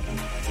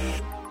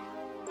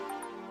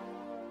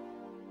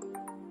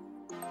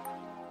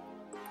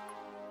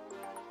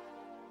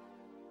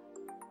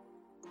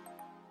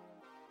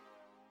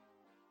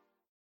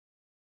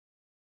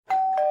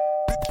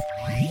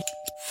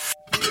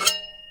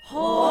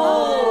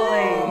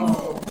 Holy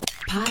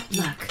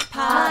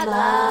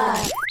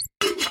potluck.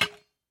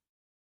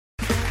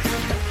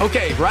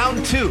 Okay,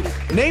 round 2.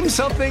 Name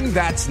something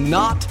that's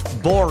not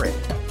boring.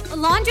 A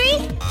laundry?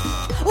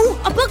 Ooh,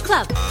 a book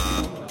club.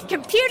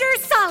 Computer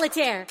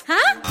solitaire,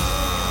 huh?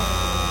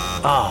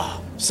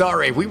 Ah,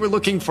 sorry, we were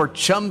looking for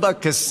Chumba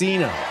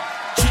Casino.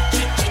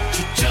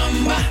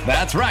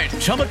 That's right,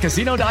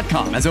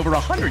 ChumbaCasino.com has over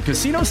 100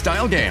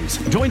 casino-style games.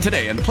 Join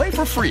today and play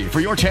for free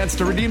for your chance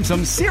to redeem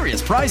some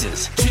serious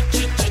prizes.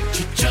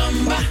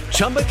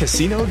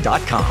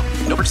 ChumbaCasino.com.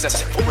 No purchase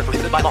necessary. Void where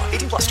prohibited by law.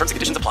 18+ terms and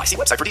conditions apply. See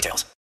website for details.